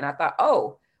unintentionally. And I thought,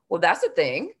 oh, well, that's a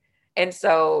thing. And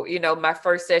so, my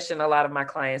first session, a lot of my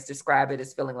clients describe it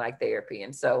as feeling like therapy.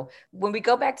 And so when we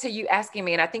go back to you asking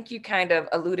me, and I think you kind of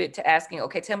alluded to asking,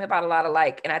 okay, tell me about a lot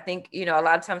alike. And I think, a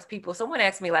lot of times someone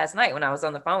asked me last night when I was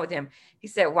on the phone with him, he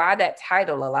said, why that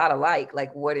title, a lot alike?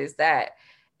 Like, what is that?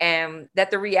 And that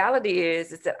the reality is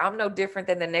that I'm no different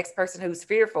than the next person who's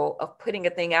fearful of putting a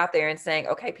thing out there and saying,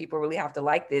 okay, people really have to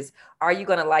like this. Are you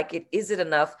going to like it? Is it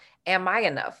enough? Am I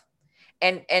enough?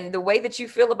 And the way that you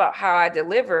feel about how I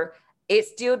deliver, it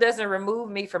still doesn't remove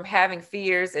me from having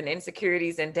fears and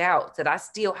insecurities and doubts that I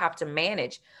still have to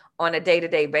manage on a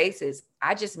day-to-day basis.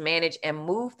 I just manage and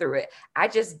move through it. I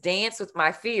just dance with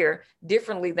my fear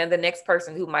differently than the next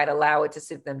person who might allow it to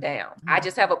sit them down. Mm-hmm. I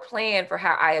just have a plan for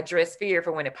how I address fear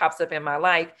for when it pops up in my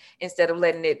life. Instead of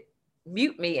letting it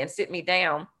mute me and sit me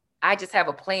down, I just have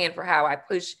a plan for how I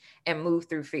push and move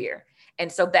through fear.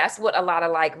 And so that's what a lot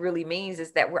alike really means,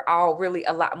 is that we're all really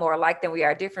a lot more alike than we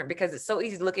are different, because it's so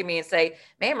easy to look at me and say,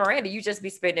 man, Miranda, you just be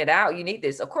spitting it out. You need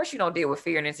this. Of course you don't deal with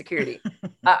fear and insecurity.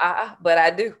 But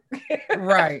I do.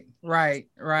 Right.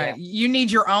 Yeah. You need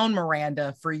your own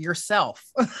Miranda for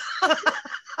yourself.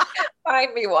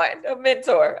 Find me one, a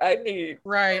mentor I need.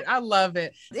 Right. I love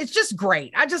it. It's just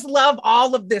great. I just love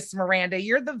all of this, Miranda.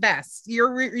 You're the best. You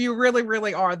really,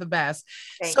 really are the best.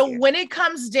 Thank so you. when it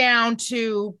comes down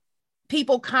to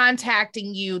people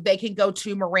contacting you, they can go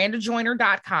to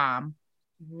mirandajoyner.com.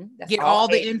 Get all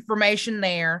the information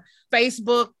there.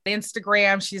 Facebook,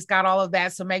 Instagram, she's got all of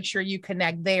that. So make sure you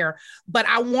connect there. But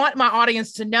I want my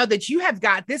audience to know that you have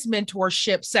got this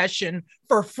mentorship session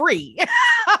for free.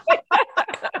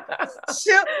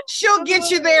 She'll get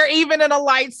you there even in a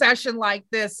light session like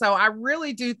this. So I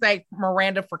really do thank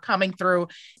Miranda for coming through.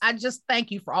 I just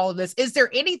thank you for all of this. Is there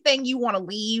anything you want to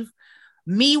leave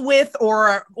me with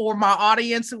or my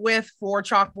audience with for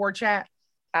Chalkboard Chat?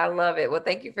 I love it. Well,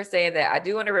 thank you for saying that. I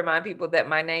do want to remind people that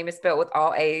my name is spelled with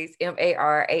all A's,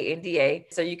 Maranda.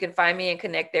 So you can find me and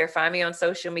connect there. Find me on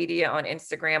social media, on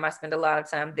Instagram. I spend a lot of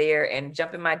time there, and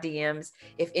jump in my DMs.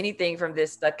 If anything from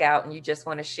this stuck out and you just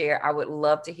want to share, I would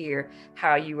love to hear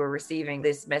how you were receiving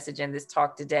this message and this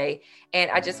talk today.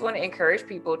 And I just want to encourage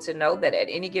people to know that at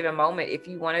any given moment, if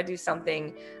you want to do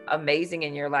something amazing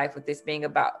in your life, with this being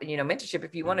about, mentorship,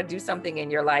 if you want to do something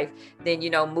in your life, then,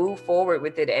 move forward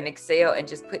with it and excel and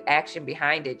just put action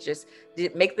behind it. Just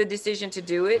make the decision to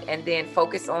do it, and then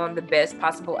focus on the best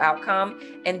possible outcome.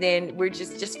 And then we're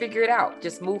just figure it out,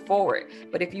 just move forward.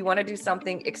 But if you want to do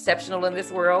something exceptional in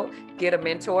this world, get a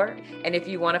mentor. And if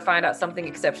you want to find out something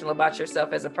exceptional about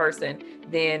yourself as a person,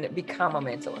 then become a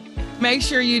mentor. Make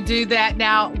sure you do that.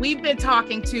 Now, we've been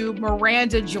talking to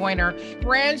Miranda Joyner,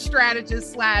 brand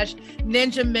strategist /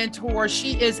 ninja mentor.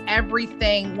 She is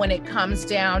everything when it comes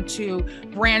down to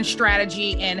brand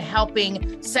strategy and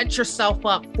helping set yourself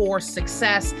up for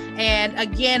success. And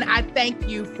again, I thank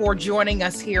you for joining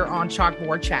us here on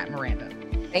Chalkboard Chat, Miranda.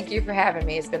 Thank you for having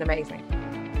me. It's been amazing.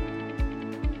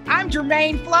 I'm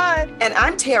Jermaine Flood. And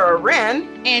I'm Tara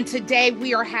Wren. And today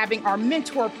we are having our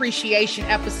mentor appreciation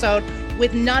episode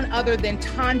with none other than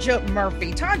Tanja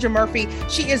Murphy. Tanja Murphy,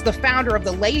 she is the founder of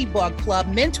the Ladybug Club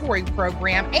mentoring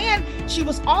program, and she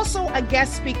was also a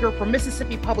guest speaker for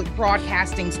Mississippi Public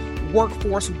Broadcasting's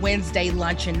Workforce Wednesday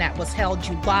luncheon that was held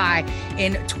July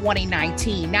in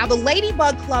 2019. Now, the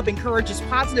Ladybug Club encourages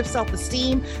positive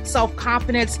self-esteem,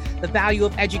 self-confidence, the value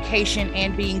of education,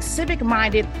 and being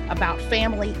civic-minded about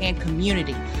family and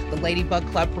community. The Ladybug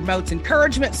Club promotes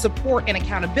encouragement, support, and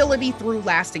accountability through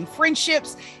lasting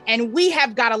friendships. And we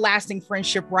have got a lasting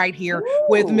friendship right here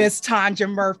with Miss Tanja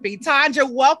Murphy. Tanja,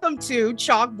 welcome to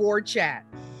Chalkboard Chat.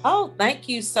 Oh, thank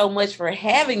you so much for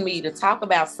having me to talk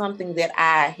about something that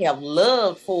I have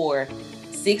loved for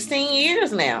 16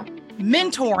 years now.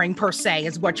 Mentoring, per se,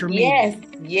 is what you're meaning.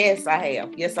 Yes, I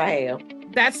have. Yes, I have.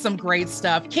 That's some great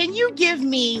stuff. Can you give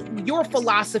me your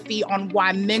philosophy on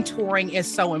why mentoring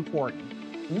is so important?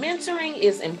 Mentoring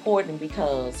is important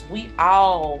because we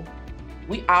all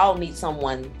need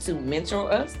someone to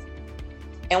mentor us.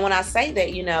 And when I say that,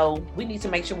 we need to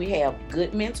make sure we have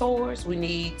good mentors. We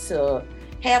need to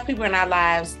have people in our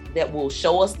lives that will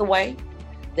show us the way,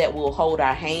 that will hold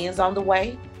our hands on the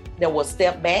way, that will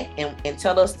step back and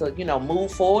tell us to,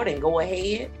 move forward and go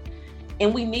ahead.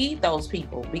 And we need those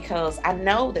people, because I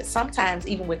know that sometimes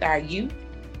even with our youth,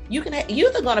 youth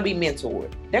are going to be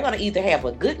mentored. They're going to either have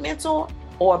a good mentor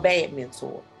or a bad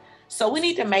mentor. So we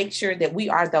need to make sure that we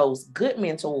are those good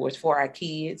mentors for our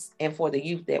kids and for the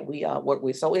youth that we work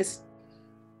with. So it's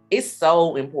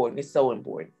so important. It's so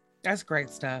important. That's great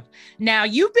stuff. Now,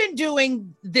 you've been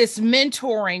doing this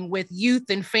mentoring with youth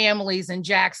and families in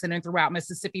Jackson and throughout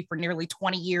Mississippi for nearly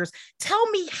 20 years. Tell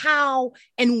me how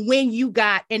and when you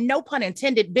got, and no pun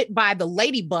intended, bit by the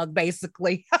ladybug,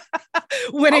 basically,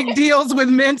 when it deals with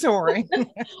mentoring.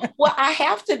 Well, I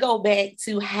have to go back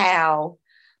to how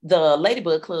the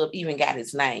Ladybug Club even got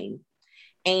its name.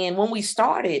 And when we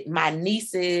started, my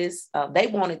nieces, they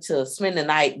wanted to spend the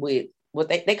night with what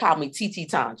they called me TT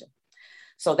Tanja.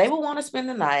 So they would want to spend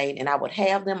the night, and I would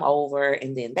have them over,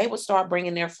 and then they would start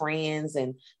bringing their friends.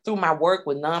 And through my work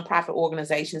with nonprofit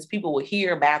organizations, people would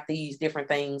hear about these different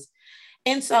things.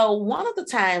 And so one of the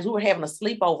times we were having a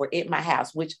sleepover at my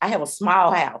house, which I have a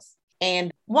small house.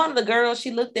 And one of the girls,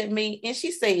 she looked at me and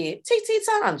she said, TT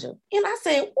Tanja. And I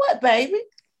said, what, baby?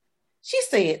 She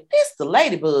said, it's the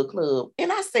Ladybug Club.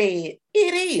 And I said, it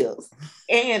is.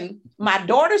 And my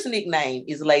daughter's nickname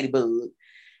is Ladybug.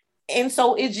 And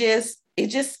so it just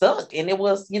stuck. And it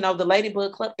was, the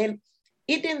Ladybug Club. And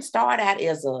it didn't start out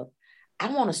as I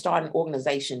want to start an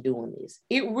organization doing this.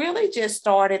 It really just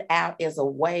started out as a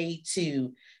way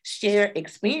to share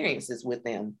experiences with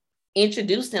them,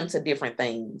 introduce them to different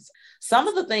things. Some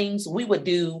of the things we would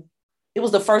do, it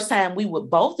was the first time we would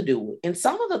both do it. And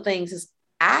some of the things is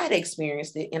I had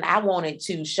experienced it, and I wanted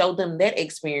to show them that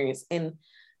experience. And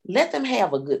let them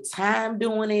have a good time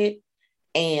doing it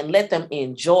and let them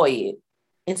enjoy it.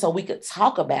 And so we could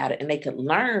talk about it and they could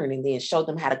learn and then show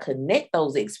them how to connect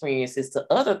those experiences to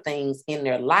other things in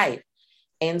their life.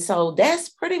 And so that's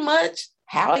pretty much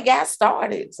how it got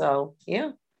started. So,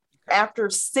 yeah. After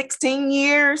 16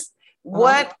 years,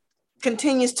 what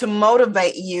continues to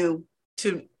motivate you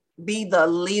to be the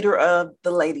leader of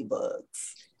the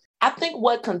Ladybugs? I think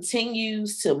what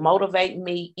continues to motivate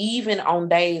me, even on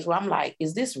days where I'm like,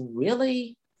 is this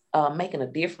really making a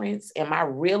difference? Am I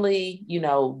really,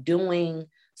 doing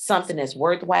something that's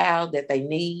worthwhile that they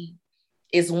need?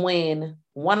 Is when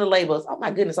one of the Ladybugs, oh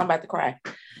my goodness, I'm about to cry.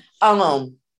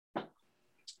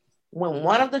 When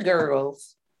one of the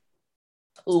girls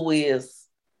who is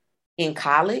in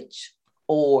college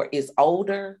or is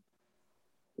older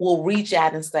will reach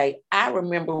out and say, I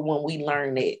remember when we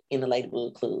learned it in the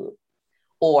Ladybug Club,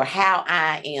 or how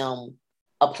I am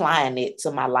applying it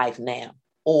to my life now,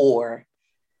 or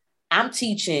I'm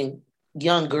teaching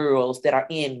young girls that are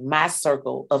in my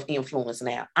circle of influence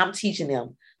now. I'm teaching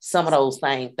them some of those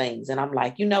same things. And I'm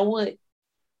like, you know what?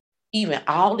 Even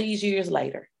all these years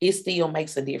later, it still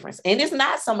makes a difference. And it's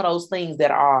not some of those things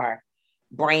that are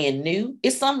brand new.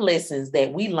 It's some lessons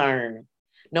that we learn,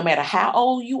 no matter how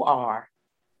old you are,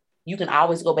 you can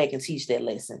always go back and teach that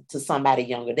lesson to somebody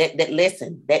younger. That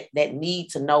lesson, that need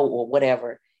to know or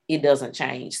whatever, it doesn't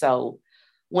change. So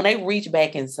when they reach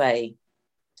back and say,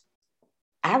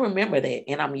 I remember that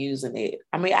and I'm using it.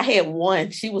 I mean, I had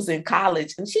one, she was in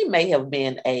college and she may have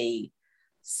been a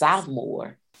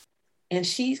sophomore. And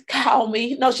she called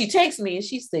me, she texted me and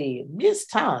she said, Miss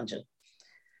Tanja,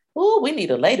 we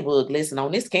need a Ladybug lesson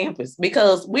on this campus,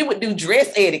 because we would do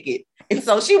dress etiquette. And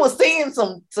so she was seeing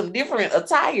some different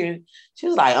attire. She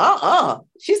was like,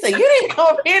 She said, you didn't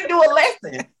come here and do a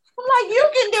lesson. I'm like, you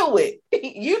can do it.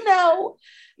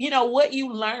 You know what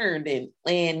you learned,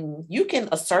 and you can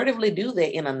assertively do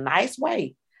that in a nice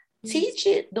way. Yes. Teach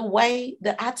it the way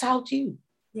that I taught you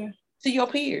to your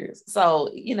peers. So,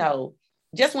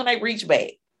 just when they reach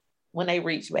back,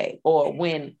 or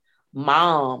when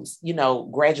moms,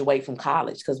 graduate from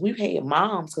college, because we've had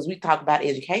moms, because we talk about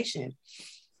education,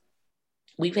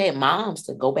 we've had moms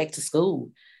to go back to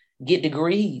school, get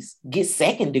degrees, get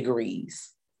second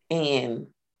degrees, and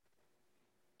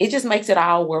it just makes it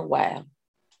all worthwhile.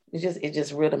 It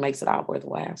just really makes it all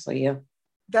worthwhile. So yeah.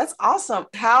 That's awesome.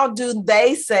 How do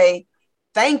they say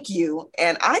thank you?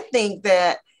 And I think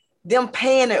that them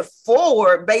paying it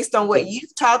forward based on what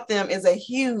you've taught them is a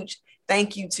huge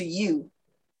thank you to you.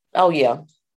 Oh yeah.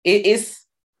 It's,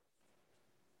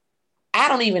 I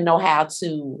don't even know how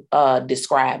to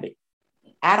describe it.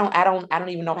 I don't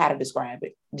even know how to describe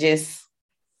it. Just,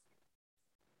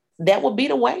 that would be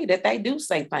the way that they do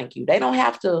say thank you. They don't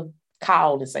have to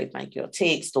call and say thank you, or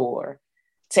text, or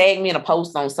tag me in a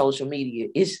post on social media.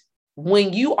 It's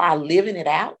when you are living it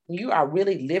out, you are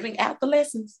really living out the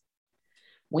lessons.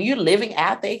 When you're living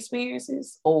out the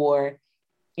experiences, or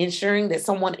ensuring that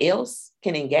someone else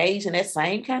can engage in that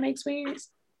same kind of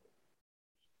experience,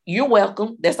 you're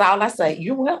welcome. That's all I say.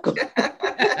 You're welcome.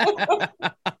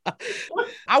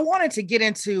 I wanted to get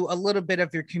into a little bit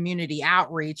of your community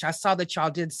outreach. I saw that y'all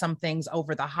did some things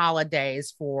over the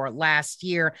holidays for last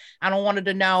year. And I wanted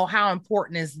to know, how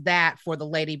important is that for the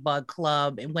Ladybug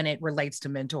Club and when it relates to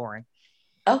mentoring?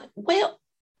 Oh, well,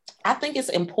 I think it's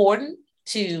important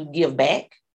to give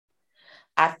back.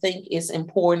 I think it's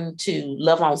important to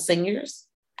love on seniors,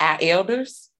 our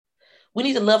elders. We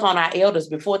need to love on our elders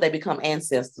before they become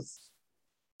ancestors.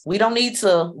 We don't need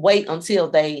to wait until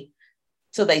they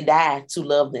die to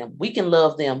love them. We can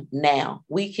love them now.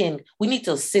 We need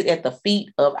to sit at the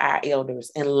feet of our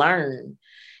elders and learn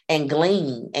and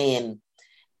glean. And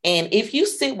if you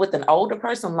sit with an older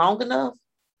person long enough,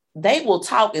 they will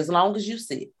talk as long as you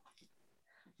sit.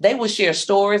 They will share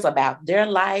stories about their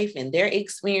life and their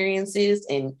experiences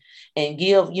and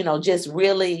give, just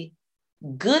really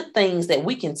good things that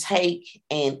we can take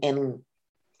and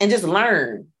just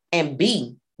learn and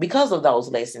be because of those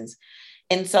lessons.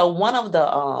 And so one of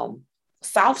the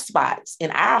soft spots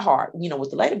in our heart, with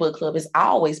the Ladybug Club, has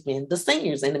always been the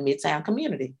seniors in the Midtown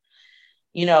community.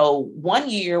 One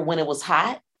year when it was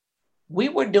hot, we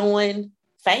were doing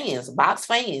box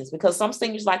fans, because some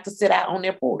seniors like to sit out on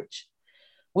their porch.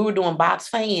 We were doing box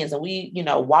fans, and we,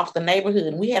 walked the neighborhood,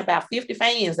 and we had about 50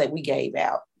 fans that we gave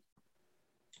out.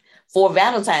 For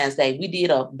Valentine's Day, we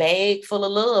did a bag full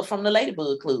of love from the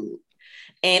Ladybug Club.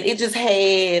 And it just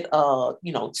had,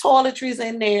 toiletries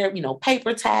in there,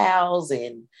 paper towels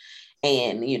and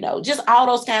just all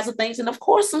those kinds of things. And of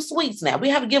course, some sweets. Now we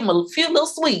have to give them a few little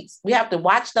sweets. We have to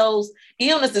watch those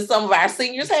illnesses some of our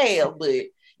seniors have, but,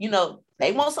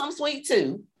 they want something sweet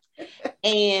too.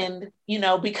 And,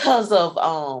 because of,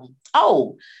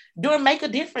 during Make a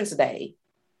Difference Day,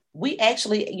 we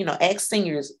actually, asked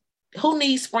seniors who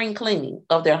needs spring cleaning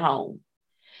of their home.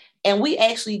 And we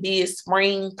actually did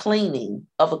spring cleaning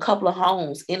of a couple of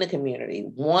homes in the community,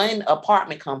 one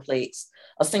apartment complex,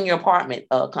 a senior apartment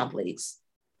complex.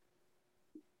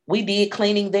 We did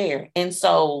cleaning there. And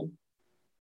so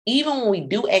even when we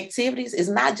do activities, it's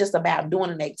not just about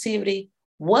doing an activity.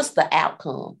 What's the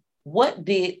outcome? What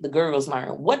did the girls learn?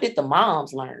 What did the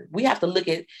moms learn? We have to look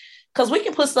at, because we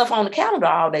can put stuff on the calendar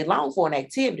all day long for an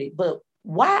activity, but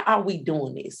why are we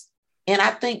doing this? And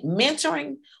I think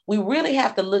mentoring, we really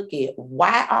have to look at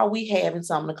why are we having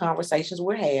some of the conversations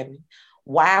we're having?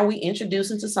 Why are we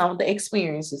introducing to some of the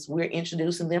experiences we're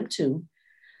introducing them to?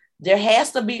 There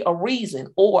has to be a reason,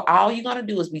 or all you're going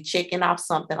to do is be checking off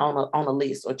something on a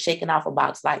list or checking off a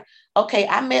box like, okay,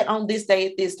 I met on this day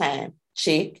at this time,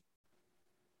 check.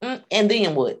 And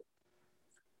then what?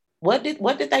 What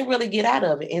did they really get out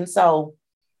of it? And so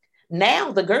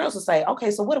now the girls will say, okay,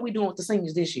 so what are we doing with the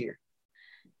seniors this year?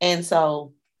 And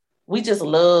so we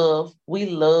love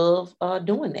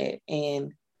doing that.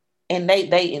 And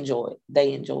they enjoy it.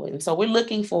 They enjoy it. And so we're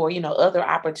looking for, other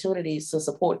opportunities to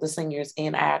support the seniors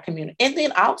in our community. And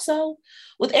then also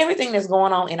with everything that's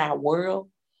going on in our world,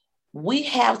 we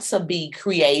have to be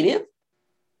creative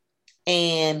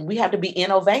and we have to be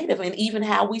innovative in even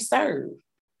how we serve.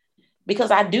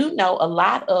 Because I do know a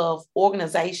lot of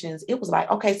organizations, it was like,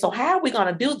 okay, so how are we going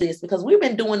to do this? Because we've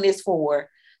been doing this for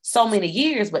so many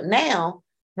years, but now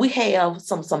we have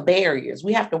some barriers.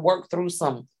 We have to work through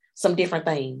some different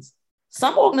things.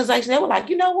 Some organizations, they were like,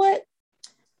 you know what?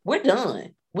 We're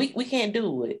done. We can't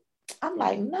do it. I'm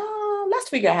like, no, let's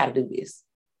figure out how to do this.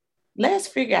 Let's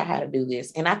figure out how to do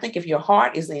this. And I think if your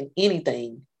heart is in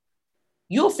anything,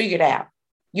 you'll figure it out.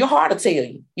 Your heart will tell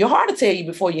you. Your heart will tell you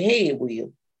before your head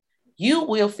will. You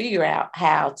will figure out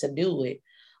how to do it.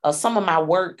 Some of my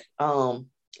work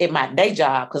at my day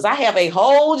job, because I have a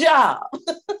whole job.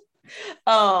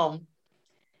 I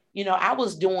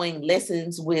was doing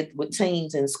lessons with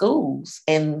teens in schools,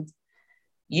 and,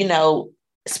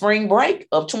 spring break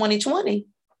of 2020,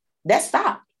 that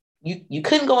stopped. You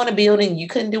couldn't go in a building, you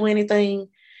couldn't do anything.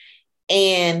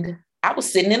 And I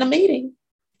was sitting in a meeting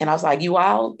and I was like, you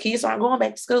all kids aren't going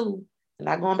back to school. They're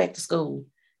not going back to school.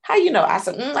 How you know? I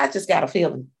said, I just got a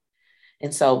feeling.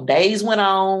 And so days went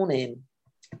on and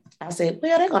I said,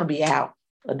 well, they're going to be out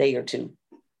a day or two.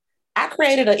 I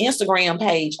created an Instagram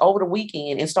page over the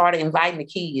weekend and started inviting the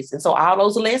kids. And so all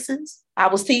those lessons I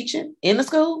was teaching in the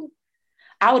school,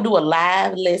 I would do a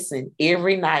live lesson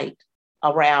every night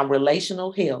around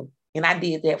relational health. And I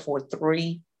did that for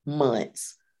 3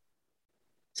 months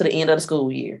to the end of the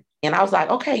school year. And I was like,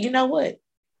 okay, you know what?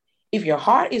 If your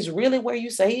heart is really where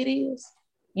you say it is,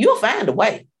 you'll find a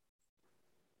way.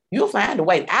 You'll find a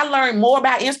way. I learned more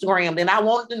about Instagram than I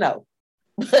wanted to know,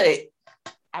 but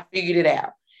I figured it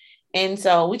out. And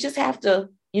so we just have to,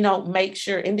 make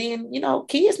sure. And then,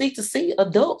 kids need to see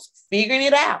adults figuring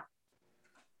it out.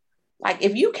 Like,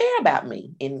 if you care about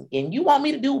me and you want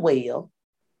me to do well,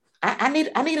 I need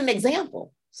an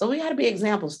example. So we got to be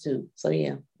examples too. So,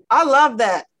 yeah. I love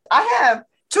that. I have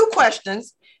 2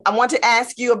 questions. I want to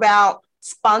ask you about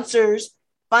sponsors,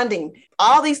 funding,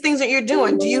 all these things that you're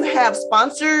doing. Do you have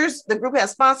sponsors? The group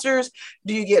has sponsors.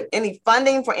 Do you get any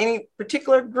funding for any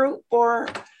particular group or?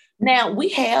 Now, we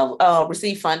have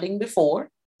received funding before,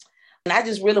 and I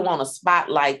just really want to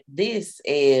spotlight this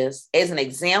as an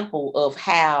example of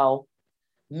how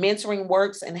mentoring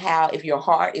works and how if your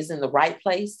heart is in the right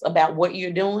place about what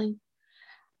you're doing.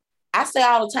 I say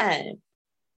all the time,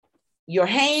 your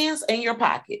hands in your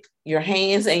pocket, your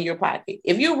hands in your pocket.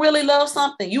 If you really love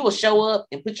something, you will show up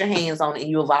and put your hands on it and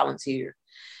you will volunteer.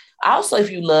 Also, if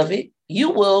you love it,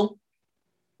 you will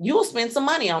spend some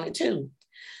money on it too.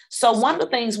 So one of the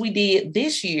things we did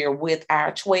this year with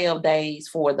our 12 days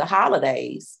for the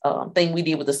holidays thing we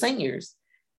did with the seniors,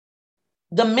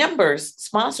 the members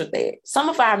sponsored that. Some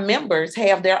of our members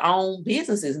have their own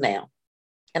businesses now.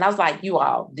 And I was like, you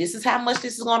all, this is how much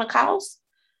this is going to cost.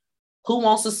 Who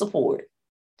wants to support?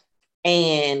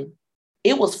 And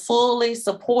it was fully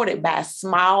supported by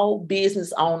small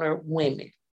business owner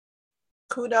women.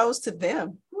 Kudos to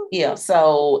them. Yeah.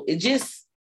 So it's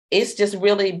just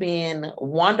really been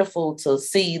wonderful to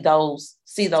see those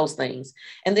things.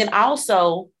 And then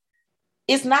also,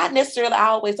 it's not necessarily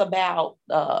always about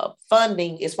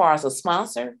funding as far as a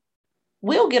sponsor.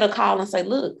 We'll get a call and say,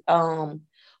 look,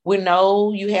 we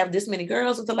know you have this many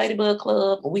girls at the Ladybug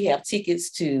Club. We have tickets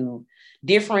to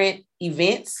different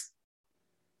events.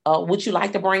 Would you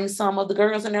like to bring some of the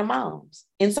girls and their moms?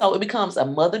 And so it becomes a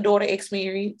mother-daughter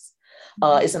experience,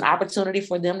 It's an opportunity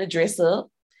for them to dress up.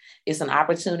 It's an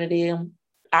opportunity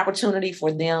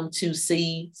for them to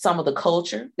see some of the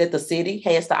culture that the city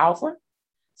has to offer.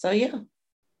 So, yeah.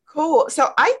 Cool. So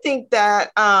I think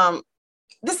that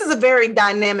this is a very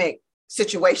dynamic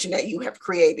situation that you have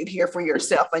created here for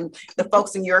yourself and the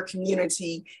folks in your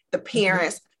community, the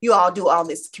parents. You all do all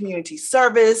this community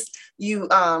service. You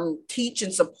teach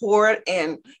and support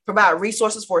and provide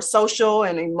resources for social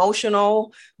and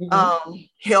emotional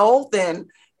health and,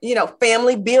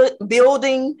 family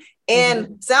building.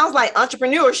 And sounds like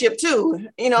entrepreneurship too.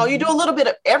 You do a little bit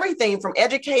of everything from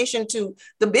education to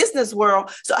the business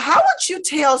world. So how would you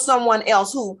tell someone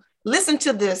else who listened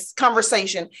to this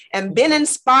conversation and been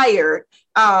inspired,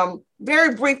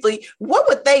 very briefly, what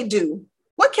would they do?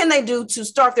 What can they do to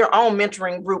start their own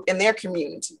mentoring group in their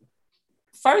community?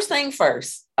 First thing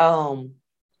first,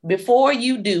 before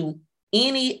you do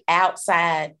any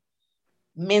outside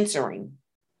mentoring,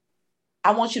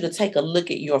 I want you to take a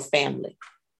look at your family.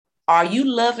 Are you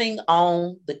loving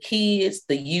on the kids,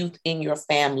 the youth in your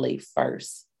family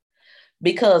first?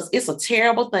 Because it's a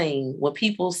terrible thing when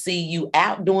people see you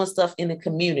out doing stuff in the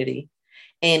community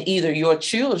and either your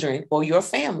children or your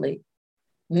family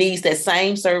needs that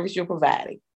same service you're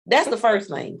providing. That's the first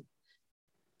thing.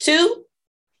 2,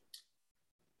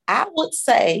 I would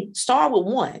say start with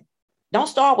one. Don't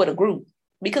start with a group.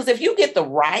 Because if you get the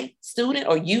right student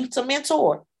or youth to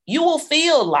mentor, you will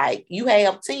feel like you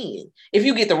have 10 if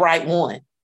you get the right one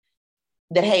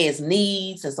that has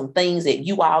needs and some things that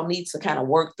you all need to kind of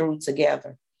work through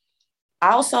together.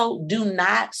 Also, do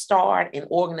not start an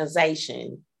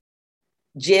organization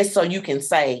just so you can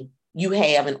say you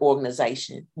have an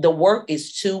organization. The work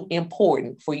is too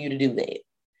important for you to do that.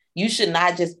 You should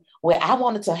not just, I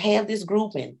wanted to have this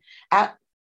group and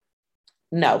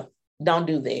no, don't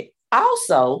do that.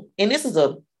 Also, and this is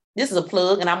a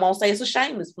plug, and I'm going to say it's a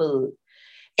shameless plug.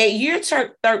 At year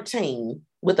 13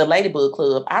 with the Ladybug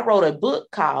Club, I wrote a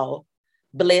book called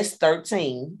Blessed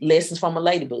 13 Lessons from a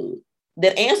Ladybug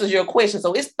that answers your question.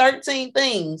 So it's 13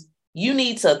 things you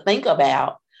need to think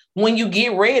about when you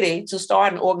get ready to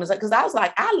start an organization. Because I was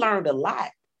like, I learned a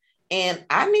lot and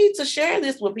I need to share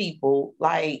this with people.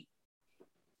 Like,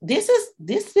 this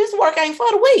work ain't for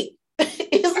the weak.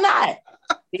 It's not.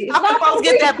 How can folks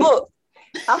get that book?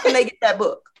 How can they get that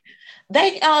book?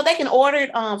 They can order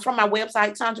it from my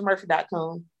website,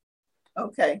 TanjaMurphy.com.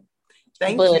 Okay.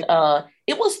 Thank you. But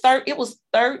it was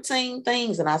 13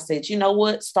 things. And I said, you know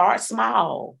what? Start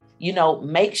small.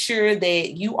 Make sure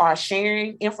that you are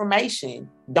sharing information.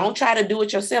 Don't try to do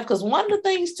it yourself. Because one of the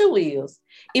things too is,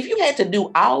 if you had to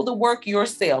do all the work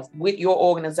yourself with your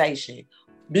organization,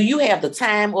 do you have the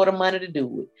time or the money to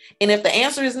do it? And if the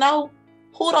answer is no,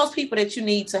 who are those people that you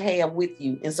need to have with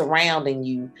you and surrounding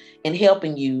you and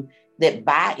helping you that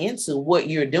buy into what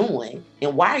you're doing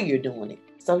and why you're doing it?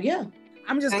 So, yeah.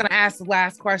 I'm just going to ask the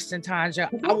last question, Tanja.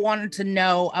 I wanted to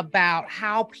know about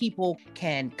how people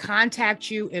can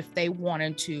contact you if they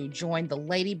wanted to join the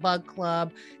Ladybug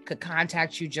Club, could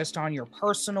contact you just on your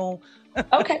personal.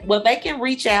 Okay. Well, they can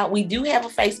reach out. We do have a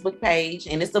Facebook page,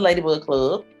 and it's the Ladybug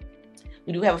Club.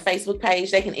 We do have a Facebook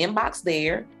page. They can inbox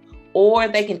there, or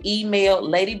they can email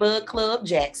Ladybug Club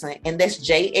Jackson, and that's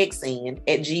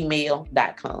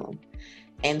jxn@gmail.com.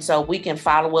 And so we can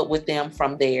follow up with them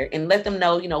from there and let them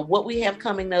know, what we have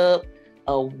coming up,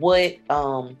 what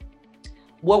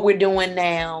we're doing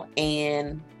now.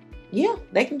 And yeah,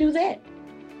 they can do that.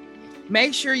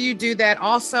 Make sure you do that.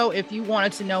 Also, if you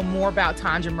wanted to know more about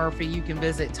Tanja Murphy, you can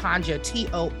visit Tanja,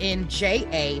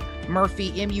 TONJA,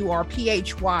 Murphy,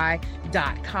 MURPHY.com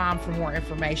for more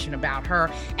information about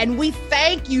her. And we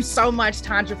thank you so much,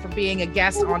 Tanja, for being a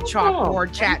guest on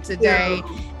Chalkboard Chat today.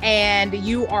 And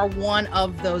you are one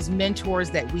of those mentors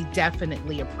that we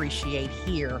definitely appreciate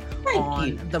here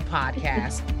on the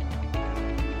podcast.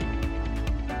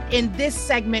 In this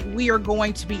segment, we are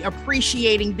going to be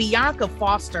appreciating Bianca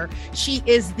Foster. She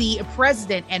is the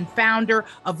president and founder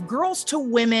of Girls to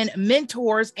Women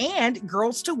Mentors and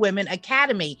Girls to Women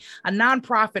Academy, a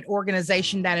nonprofit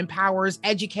organization that empowers,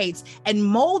 educates, and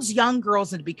molds young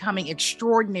girls into becoming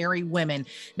extraordinary women.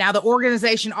 Now, the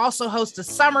organization also hosts a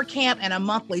summer camp and a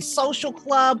monthly social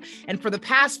club. And for the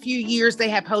past few years, they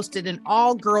have hosted an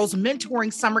all-girls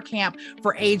mentoring summer camp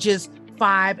for ages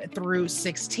 5 through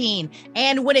 16.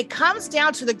 And when it comes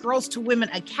down to the Girls to Women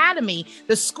Academy,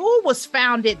 the school was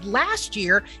founded last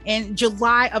year in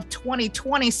July of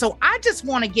 2020. So I just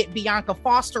want to get Bianca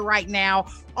Foster right now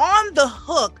on the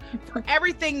hook for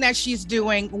everything that she's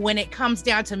doing when it comes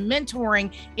down to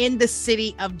mentoring in the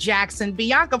city of Jackson.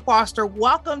 Bianca Foster,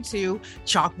 welcome to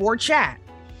Chalkboard Chat.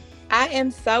 I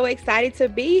am so excited to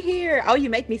be here. Oh, you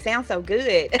make me sound so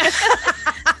good.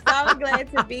 So glad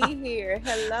to be here.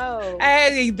 Hello.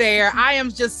 Hey there. I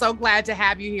am just so glad to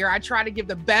have you here. I try to give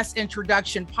the best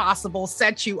introduction possible,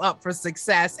 set you up for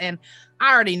success. And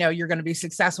I already know you're going to be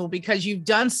successful because you've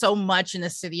done so much in the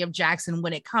city of Jackson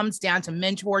when it comes down to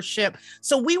mentorship.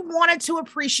 So we wanted to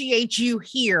appreciate you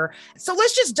here. So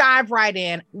let's just dive right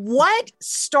in. What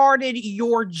started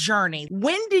your journey?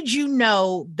 When did you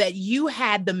know that you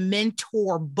had the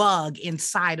mentor bug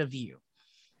inside of you?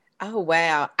 Oh,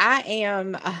 wow. I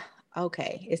am,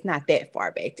 okay, it's not that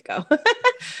far back to go,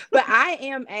 but I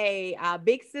am a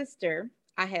big sister.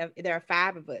 There are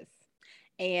 5 of us,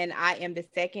 and I am the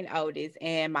second oldest,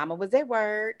 and mama was at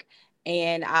work,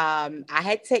 and I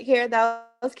had to take care of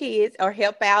those kids or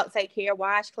help out, take care,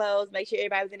 wash clothes, make sure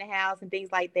everybody was in the house and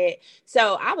things like that.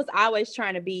 So I was always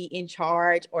trying to be in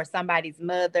charge or somebody's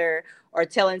mother or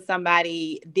telling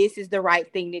somebody this is the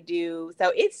right thing to do.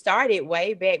 So it started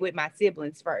way back with my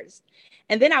siblings first.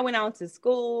 And then I went on to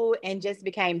school and just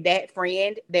became that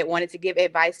friend that wanted to give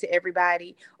advice to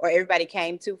everybody, or everybody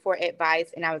came to for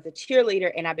advice. And I was a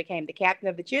cheerleader, and I became the captain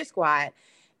of the cheer squad.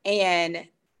 And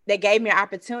that gave me an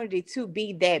opportunity to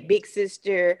be that big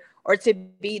sister or to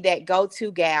be that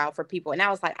go-to gal for people. And I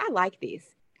was like, I like this.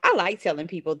 I like telling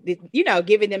people,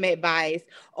 giving them advice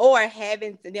or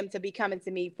having them to be coming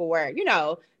to me for,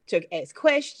 to ask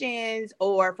questions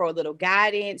or for a little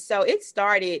guidance. So it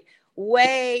started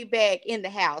way back in the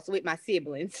house with my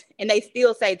siblings. And they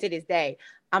still say to this day,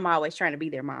 I'm always trying to be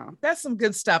their mom. That's some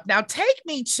good stuff. Now take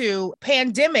me to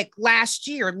pandemic last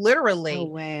year, literally. Oh,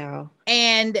 wow.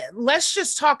 And let's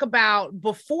just talk about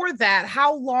before that,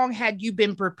 how long had you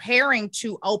been preparing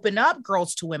to open up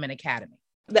Girls to Women Academy?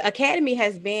 The Academy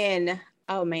has been,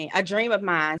 a dream of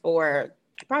mine for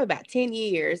probably about 10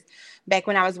 years, back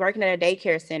when I was working at a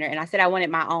daycare center. And I said I wanted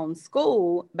my own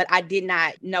school, but I did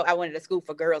not know I wanted a school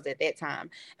for girls at that time.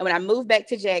 And when I moved back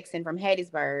to Jackson from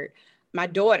Hattiesburg, my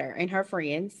daughter and her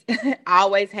friends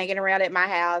always hanging around at my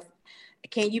house.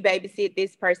 Can you babysit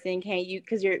this person? Can you,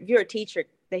 because you're a teacher,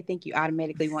 they think you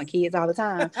automatically want kids all the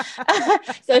time.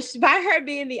 So by her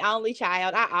being the only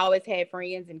child, I always had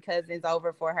friends and cousins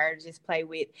over for her to just play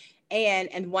with.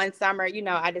 And one summer,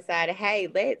 I decided, hey,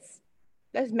 let's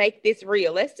make this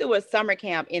real. Let's do a summer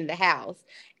camp in the house.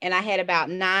 And I had about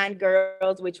 9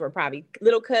 girls, which were probably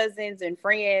little cousins and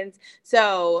friends.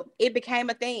 So it became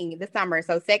a thing this summer.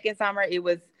 So second summer, it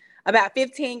was about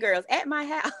 15 girls at my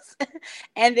house.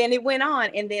 And then it went on.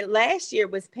 And then last year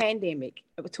was pandemic.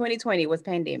 2020 was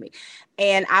pandemic.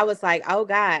 And I was like, oh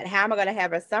God, how am I going to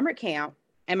have a summer camp?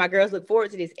 And my girls look forward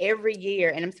to this every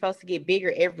year. And I'm supposed to get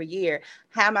bigger every year.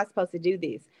 How am I supposed to do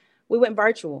this? We went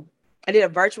virtual. I did a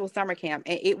virtual summer camp,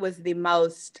 and it was the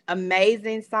most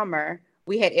amazing summer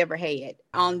we had ever had.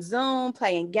 On Zoom,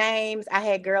 playing games. I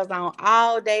had girls on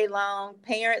all day long.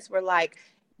 Parents were like,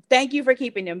 thank you for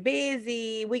keeping them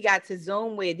busy. We got to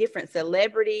Zoom with different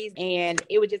celebrities, and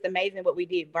it was just amazing what we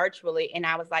did virtually. And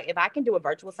I was like, if I can do a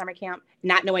virtual summer camp,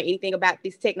 not knowing anything about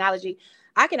this technology,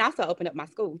 I can also open up my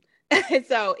school.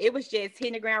 So it was just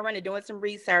hitting the ground running, doing some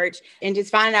research, and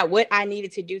just finding out what I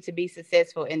needed to do to be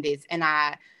successful in this. And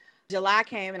July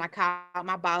came, and I called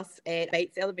my boss at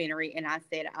Bates Elementary, and I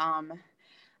said,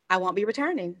 I won't be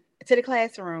returning to the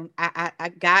classroom.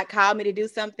 God called me to do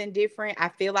something different. I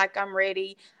feel like I'm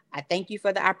ready. I thank you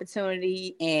for the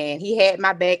opportunity. And he had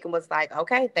my back and was like,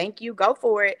 okay, thank you. Go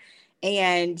for it.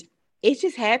 And it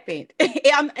just happened.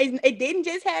 It didn't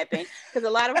just happen, because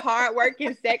a lot of hard work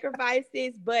and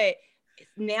sacrifices. But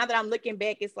now that I'm looking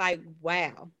back, it's like,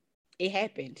 wow, it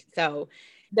happened. So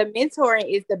the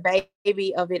mentoring is the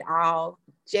baby of it all.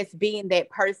 Just being that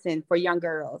person for young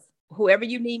girls, whoever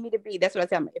you need me to be. That's what I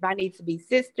tell them. If I need to be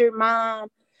sister, mom,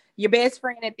 your best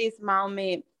friend at this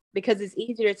moment, because it's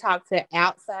easier to talk to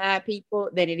outside people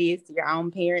than it is to your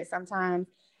own parents sometimes.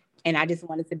 And I just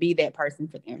wanted to be that person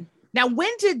for them. Now,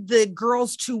 when did the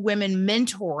Girls to Women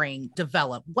mentoring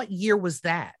develop? What year was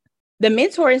that? The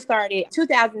mentoring started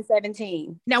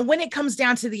 2017. Now, when it comes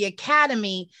down to the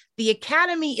academy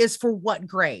is for what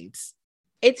grades?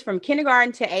 It's from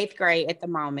kindergarten to 8th grade at the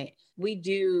moment. We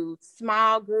do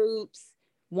small groups,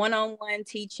 one-on-one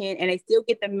teaching, and they still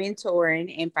get the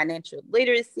mentoring and financial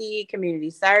literacy, community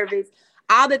service,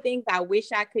 all the things I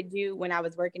wish I could do when I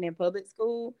was working in public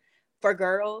school for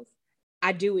girls.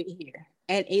 I do it here,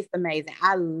 and it's amazing.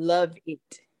 I love it.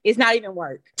 It's not even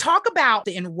work. Talk about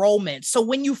the enrollment. So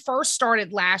when you first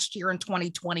started last year in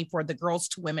 2020 for the Girls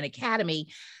to Women Academy,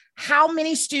 how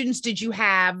many students did you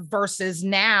have versus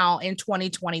now in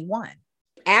 2021?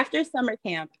 After summer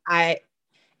camp, I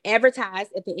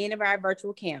advertised at the end of our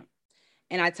virtual camp.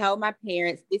 And I told my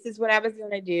parents, this is what I was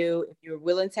going to do. If you were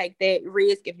willing to take that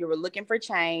risk, if you were looking for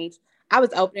change, I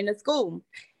was opening a school.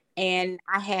 And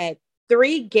I had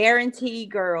 3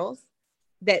 guaranteed girls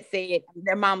that said,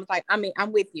 their mom was like,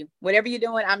 I'm with you. Whatever you're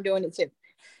doing, I'm doing it too.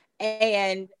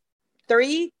 And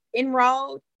 3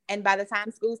 enrolled. And by the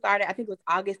time school started, I think it was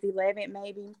August 11th,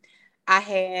 maybe, I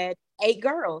had 8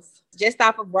 girls just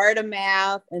off of word of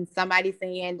mouth and somebody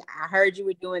saying, I heard you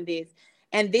were doing this.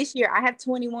 And this year I have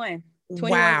 21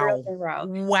 girls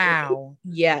enrolled. Wow.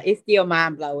 Yeah, it's still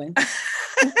mind blowing.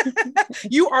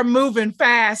 You are moving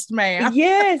fast, ma'am.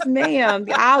 Yes, ma'am.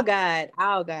 Oh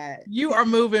God. You are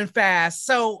moving fast.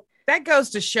 So that goes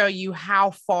to show you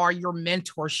how far your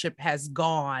mentorship has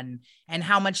gone and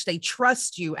how much they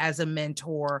trust you as a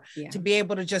mentor to be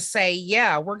able to just say,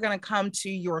 yeah, we're going to come to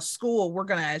your school. We're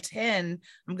going to attend.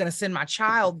 I'm going to send my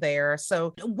child there.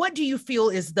 So what do you feel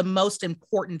is the most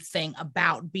important thing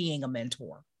about being a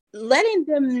mentor? Letting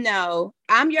them know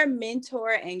I'm your mentor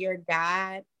and your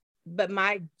guide, but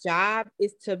my job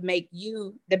is to make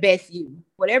you the best you.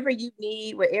 Whatever you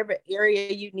need, whatever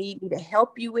area you need me to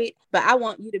help you with, but I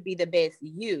want you to be the best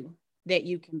you that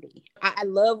you can be. I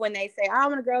love when they say, I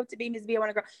want to grow up to be Miss B. I want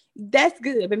to grow. That's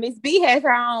good. But Miss B has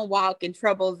her own walk and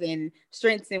troubles and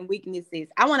strengths and weaknesses.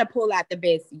 I want to pull out the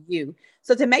best you.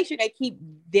 So to make sure they keep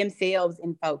themselves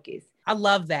in focus. I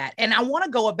love that. And I want to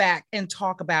go back and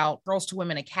talk about Girls to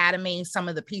Women Academy, some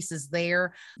of the pieces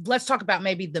there. Let's talk about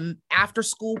maybe the after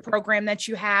school program that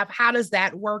you have. How does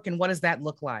that work and what does that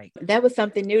look like? That was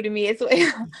something new to me as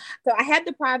well. So I have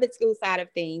the private school side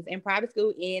of things, and private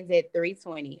school ends at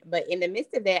 3:20. But in the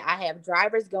midst of that, I have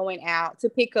drivers going out to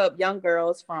pick up young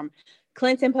girls from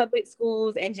Clinton Public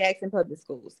Schools and Jackson Public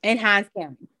Schools and Hinds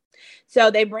County. So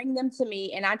they bring them to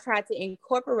me and I try to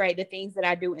incorporate the things that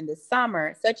I do in the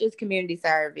summer, such as community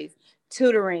service,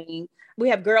 tutoring. We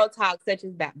have girl talk, such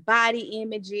as about body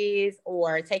images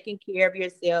or taking care of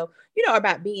yourself,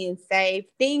 about being safe,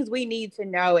 things we need to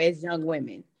know as young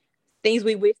women, things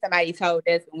we wish somebody told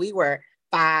us when we were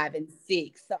 5 and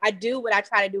 6. So I do what I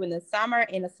try to do in the summer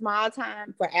in a small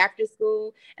time for after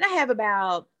school. And I have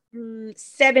about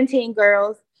 17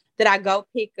 girls that I go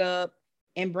pick up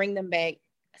and bring them back.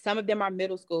 Some of them are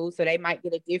middle school, so they might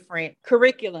get a different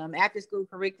curriculum, after school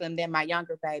curriculum than my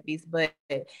younger babies, but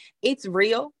it's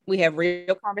real. We have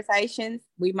real conversations.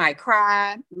 We might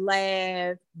cry,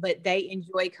 laugh, but they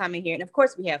enjoy coming here. And of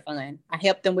course we have fun. I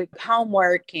help them with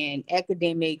homework and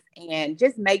academics and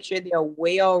just make sure they're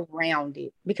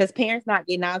well-rounded because parents not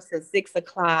getting off till 6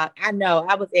 o'clock. I know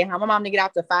I was at home. My mom didn't get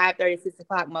off till 5:30, 6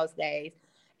 o'clock most days.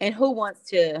 And who wants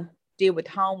to deal with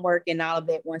homework and all of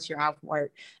that once you're off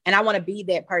work? And I want to be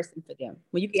that person for them.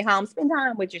 When you get home, spend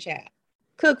time with your child,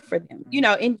 cook for them,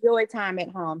 enjoy time at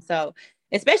home. So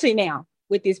especially now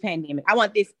with this pandemic, I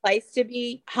want this place to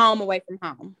be home away from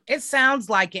home. It sounds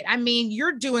like it. I mean,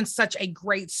 you're doing such a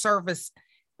great service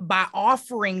by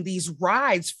offering these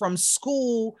rides from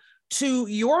school to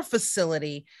your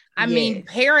facility. I mean,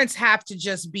 parents have to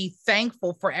just be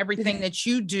thankful for everything that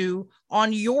you do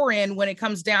on your end when it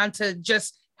comes down to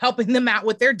just helping them out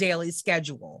with their daily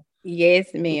schedule.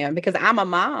 Yes, ma'am. Because I'm a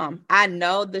mom. I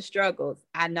know the struggles.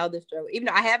 Even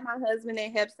though I have my husband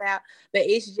that helps out, but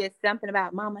it's just something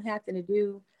about mama having to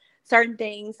do certain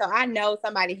things. So I know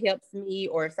somebody helps me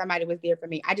or if somebody was there for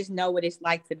me. I just know what it's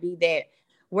like to be that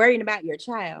worrying about your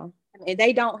child. And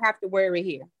they don't have to worry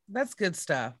here. That's good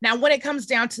stuff. Now, when it comes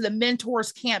down to the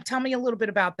mentors camp, tell me a little bit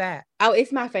about that. Oh,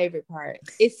 it's my favorite part.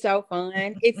 It's so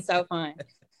fun. It's so fun.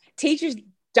 Teachers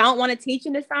don't want to teach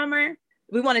in the summer.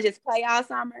 We want to just play all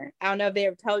summer. I don't know if they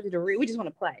ever told you to read. We just want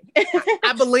to play.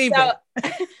 I believe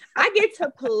it. I get to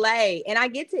play and I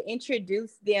get to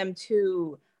introduce them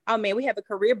to, we have a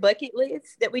career bucket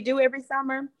list that we do every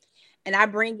summer. And I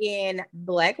bring in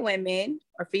Black women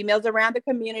or females around the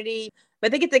community,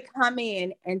 but they get to come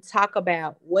in and talk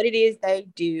about what it is they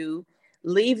do,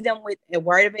 leave them with a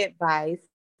word of advice.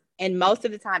 And most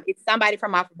of the time, it's somebody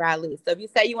from off of our list. So if you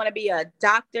say you want to be a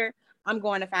doctor, I'm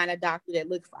going to find a doctor that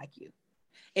looks like you.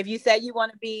 If you say you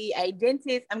want to be a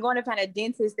dentist, I'm going to find a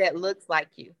dentist that looks like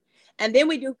you. And then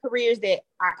we do careers that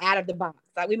are out of the box.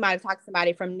 Like we might have talked to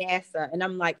somebody from NASA and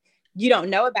I'm like, you don't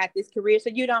know about this career, so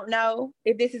you don't know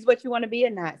if this is what you want to be or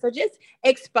not. So just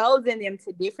exposing them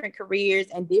to different careers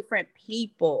and different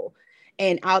people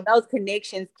and all those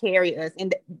connections carry us.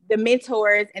 And the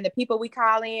mentors and the people we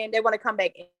call in, they want to come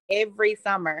back every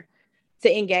summer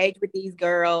to engage with these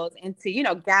girls and to,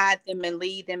 guide them and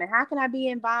lead them. And how can I be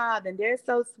involved? And they're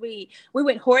so sweet. We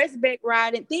went horseback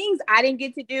riding, things I didn't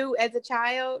get to do as a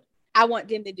child. I want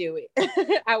them to do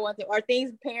it. I want them, or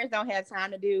things parents don't have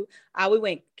time to do. We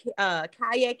went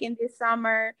kayaking this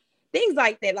summer, things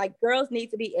like that. Like girls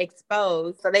need to be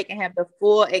exposed so they can have the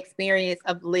full experience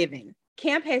of living.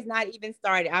 Camp has not even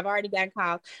started. I've already gotten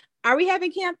calls. Are we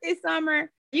having camp this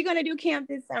summer? You're gonna do camp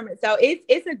this summer. So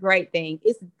it's a great thing.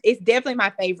 It's definitely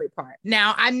my favorite part.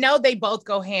 Now, I know they both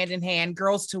go hand in hand,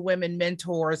 Girls to Women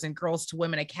Mentors and Girls to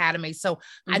Women Academy. So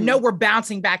I know we're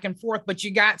bouncing back and forth, but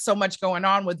you got so much going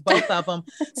on with both of them.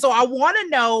 So I want to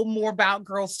know more about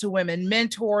Girls to Women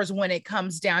Mentors when it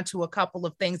comes down to a couple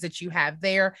of things that you have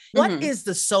there. What is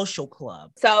the social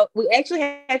club? So we actually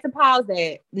had to pause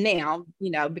that now,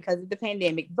 because of the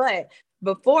pandemic, but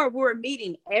before we were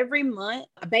meeting every month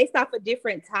based off a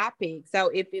different topic. So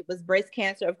if it was breast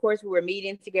cancer, of course, we were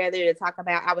meeting together to talk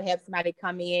about, I would have somebody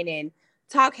come in and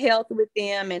talk health with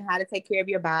them and how to take care of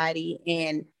your body.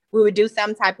 And we would do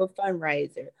some type of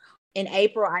fundraiser. In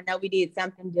April, I know we did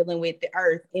something dealing with the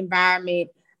earth, environment,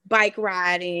 bike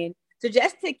riding. So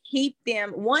just to keep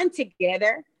them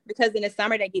together, because in the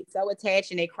summer they get so attached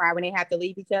and they cry when they have to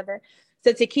leave each other.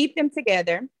 So to keep them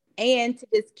together, and to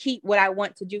just keep what I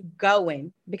want to do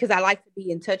going, because I like to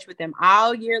be in touch with them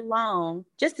all year long,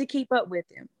 just to keep up with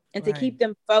them and to keep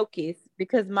them focused,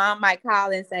 because mom might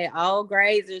call and say, oh,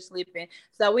 grades are slipping.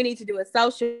 So we need to do a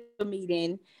social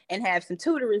meeting and have some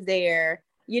tutors there,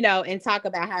 and talk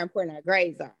about how important our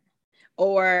grades are.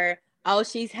 Or, oh,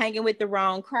 she's hanging with the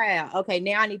wrong crowd. Okay,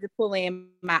 now I need to pull in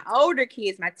my older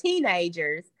kids, my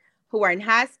teenagers who are in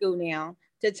high school now,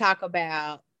 to talk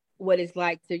about what it's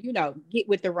like to, get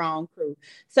with the wrong crew.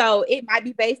 So it might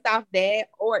be based off that,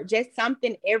 or just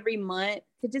something every month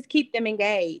to just keep them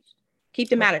engaged, keep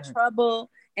them out of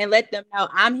trouble, and let them know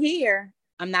I'm here.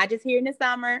 I'm not just here in the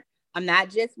summer. I'm not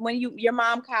just when your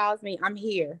mom calls me, I'm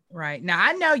here. Right. Now,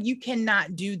 I know you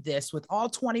cannot do this with all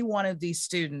 21 of these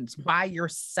students by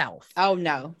yourself. Oh,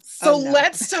 no. So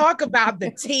let's talk about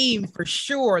the team for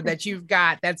sure that you've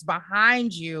got that's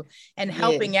behind you and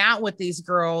helping out with these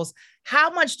girls. How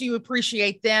much do you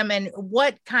appreciate them, and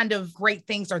what kind of great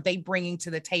things are they bringing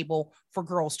to the table for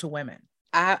Girls to Women?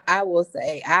 I will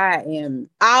say I am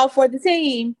all for the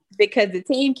team, because the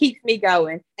team keeps me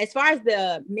going. As far as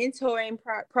the mentoring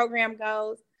program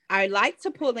goes, I like to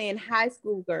pull in high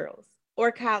school girls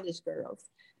or college girls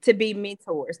to be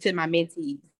mentors to my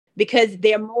mentees, because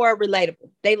they're more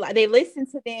relatable. They listen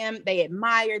to them, they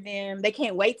admire them. They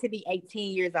can't wait to be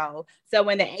 18 years old. So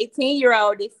when the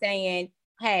 18-year-old is saying,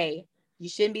 hey, you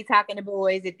shouldn't be talking to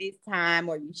boys at this time,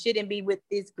 or you shouldn't be with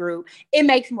this group, it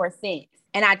makes more sense.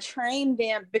 And I trained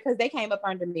them because they came up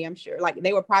under me, I'm sure. Like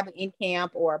they were probably in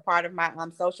camp or a part of my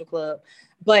social club.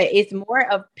 But it's more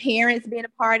of parents being a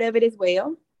part of it as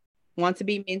well, want to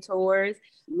be mentors,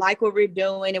 like what we're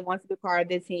doing, and want to be part of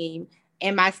the team.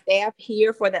 And my staff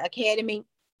here for the academy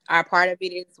are part of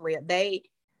it as well. They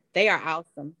are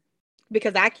awesome,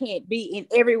 because I can't be in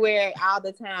everywhere all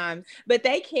the time. But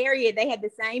they carry it. They have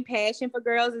the same passion for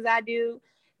girls as I do.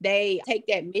 They take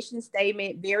that mission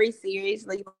statement very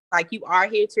seriously. Like, you are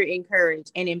here to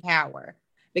encourage and empower,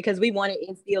 because we want it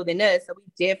instilled in us. So we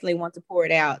definitely want to pour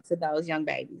it out to those young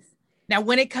babies. Now,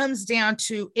 when it comes down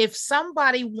to if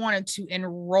somebody wanted to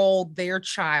enroll their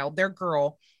child, their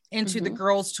girl, into the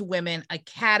Girls to Women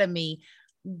Academy,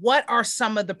 what are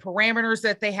some of the parameters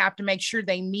that they have to make sure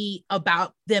they meet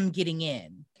about them getting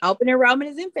in? Open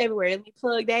enrollment is in February. Let me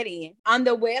plug that in. On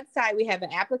the website, we have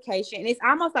an application, and it's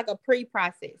almost like a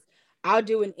pre-process. I'll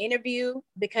do an interview,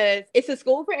 because it's a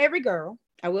school for every girl.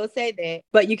 I will say that,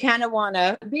 but you kind of want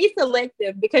to be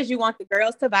selective, because you want the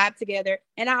girls to vibe together.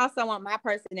 And I also want my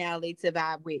personality to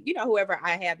vibe with, whoever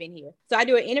I have in here. So I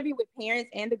do an interview with parents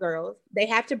and the girls. They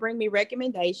have to bring me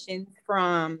recommendations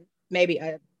from maybe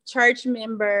a church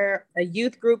member, a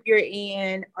youth group you're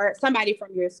in, or somebody from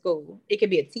your school. It could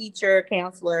be a teacher,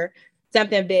 counselor,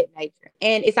 something of that nature.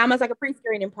 And it's almost like a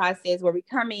pre-screening process where we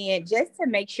come in just to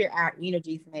make sure our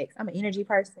energy's mixed. I'm an energy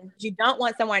person. You don't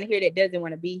want someone here that doesn't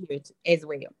want to be here as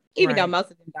well, even though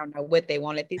most of them don't know what they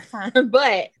want at this time.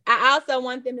 But I also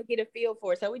want them to get a feel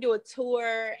for it. So we do a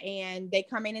tour, and they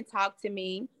come in and talk to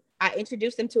me. I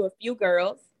introduce them to a few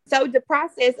girls. So the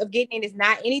process of getting in is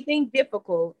not anything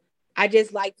difficult. I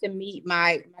just like to meet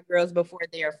my girls before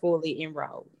they are fully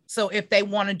enrolled. So if they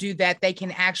want to do that, they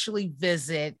can actually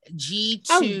visit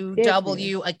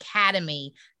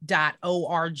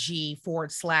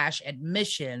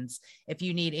g2wacademy.org/admissions if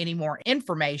you need any more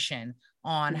information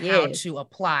on how to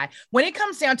apply. When it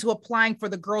comes down to applying for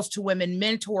the Girls to Women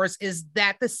Mentors, is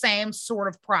that the same sort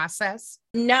of process?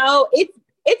 No, it's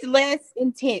less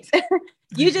intense.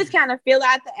 You just kind of fill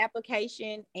out the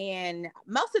application, and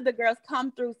most of the girls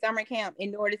come through summer camp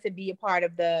in order to be a part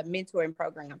of the mentoring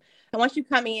program. And once you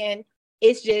come in,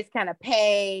 it's just kind of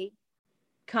pay,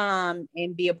 come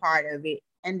and be a part of it.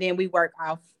 And then we work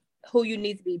off who you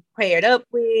need to be paired up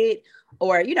with,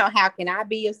 or, you know, how can I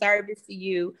be of service to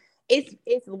you?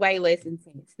 It's way less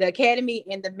intense. The academy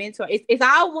and the mentor, it's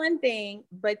all one thing,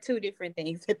 but two different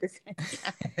things at the same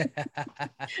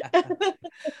time.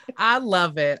 I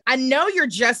love it. I know you're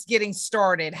just getting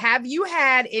started. Have you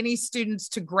had any students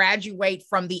to graduate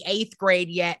from the 8th grade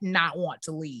yet and not want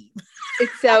to leave?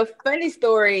 It's so funny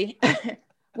story.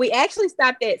 We actually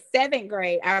stopped at 7th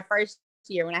grade, our first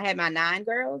year, when I had my 9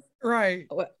 girls. Right.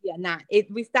 Well, yeah, 9.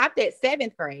 We stopped at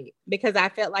 7th grade because I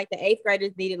felt like the 8th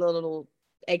graders needed a little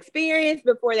experience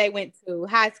before they went to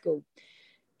high school.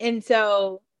 And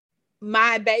so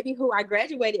my baby, who I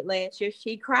graduated last year,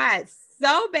 she cried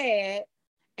so bad,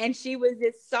 and she was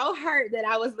just so hurt that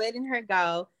I was letting her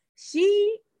go.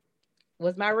 She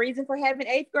was my reason for having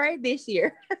 8th grade this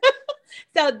year.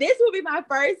 So this will be my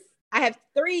first. I have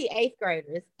 3 8th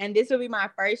graders, and this will be my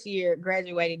first year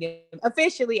graduating them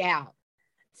officially out.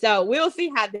 So we'll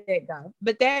see how that goes.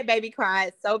 But that baby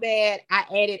cried so bad, I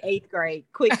added 8th grade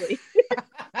quickly.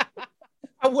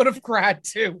 I would have cried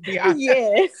too.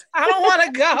 Yes. I don't want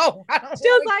to go. She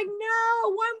was like,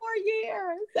 no, 1 more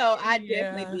year. So I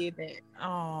definitely did that.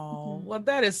 Oh, well,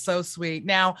 that is so sweet.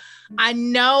 Now, I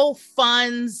know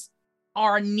funds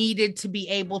are needed to be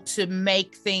able to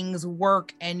make things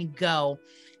work and go.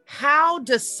 How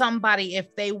does somebody,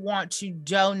 if they want to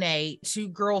donate to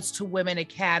Girls to Women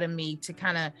Academy, to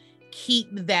kind of keep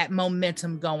that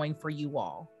momentum going for you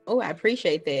all? Oh, I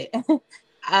appreciate that.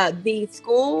 The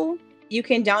school, you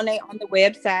can donate on the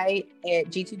website at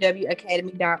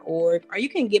g2wacademy.org, or you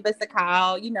can give us a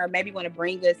call. You know, maybe want to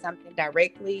bring us something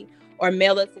directly or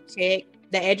mail us a check.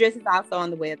 The address is also on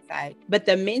the website. But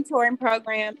the mentoring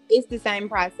program is the same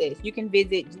process. You can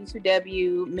visit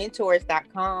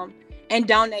g2wmentors.com and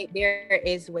donate there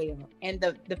as well. And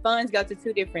the funds go to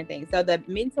 2 different things. So the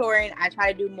mentoring, I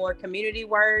try to do more community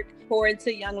work, pour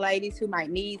into young ladies who might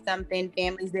need something,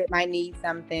 families that might need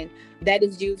something. That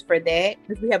is used for that,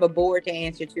 because we have a board to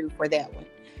answer to for that one.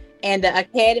 And the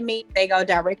academy, they go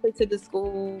directly to the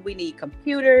school. We need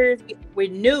computers. We're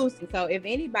new. So if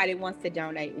anybody wants to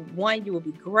donate, one, you will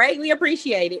be greatly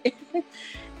appreciated.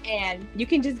 And you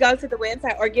can just go to the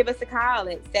website or give us a call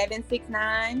at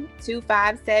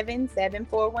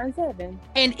 769-257-7417.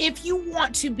 And if you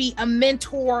want to be a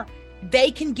mentor, they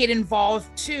can get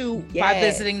involved too by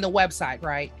visiting the website,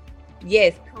 right?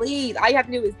 Yes, please. All you have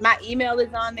to do is, my email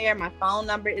is on there, my phone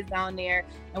number is on there,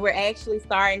 and we're actually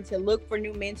starting to look for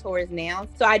new mentors now.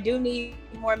 So I do need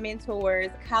more mentors,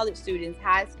 college students,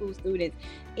 high school students,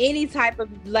 any type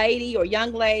of lady or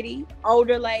young lady,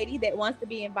 older lady that wants to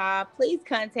be involved. Please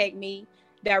contact me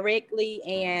directly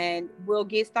and we'll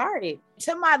get started.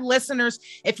 To my listeners,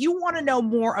 if you want to know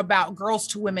more about Girls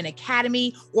to Women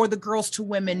Academy or the Girls to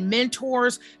Women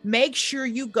Mentors, make sure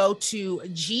you go to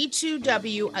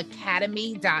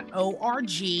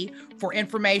g2wacademy.org for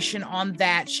information on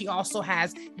that. She also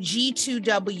has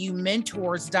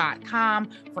g2wmentors.com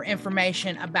for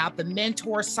information about the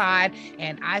mentor side.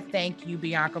 And I thank you,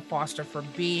 Bianca Foster, for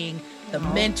being the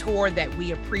mentor that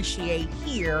we appreciate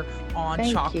here on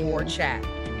Chalkboard Chat.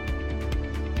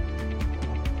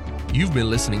 You've been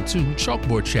listening to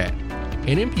Chalkboard Chat,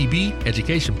 an MPB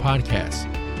education podcast.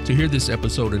 To hear this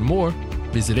episode and more,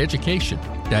 visit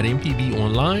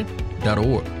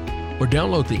education.mpbonline.org or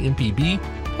download the MPB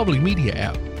Public Media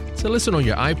app to listen on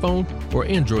your iPhone or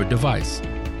Android device.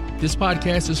 This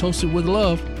podcast is hosted with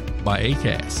love by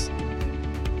ACAST.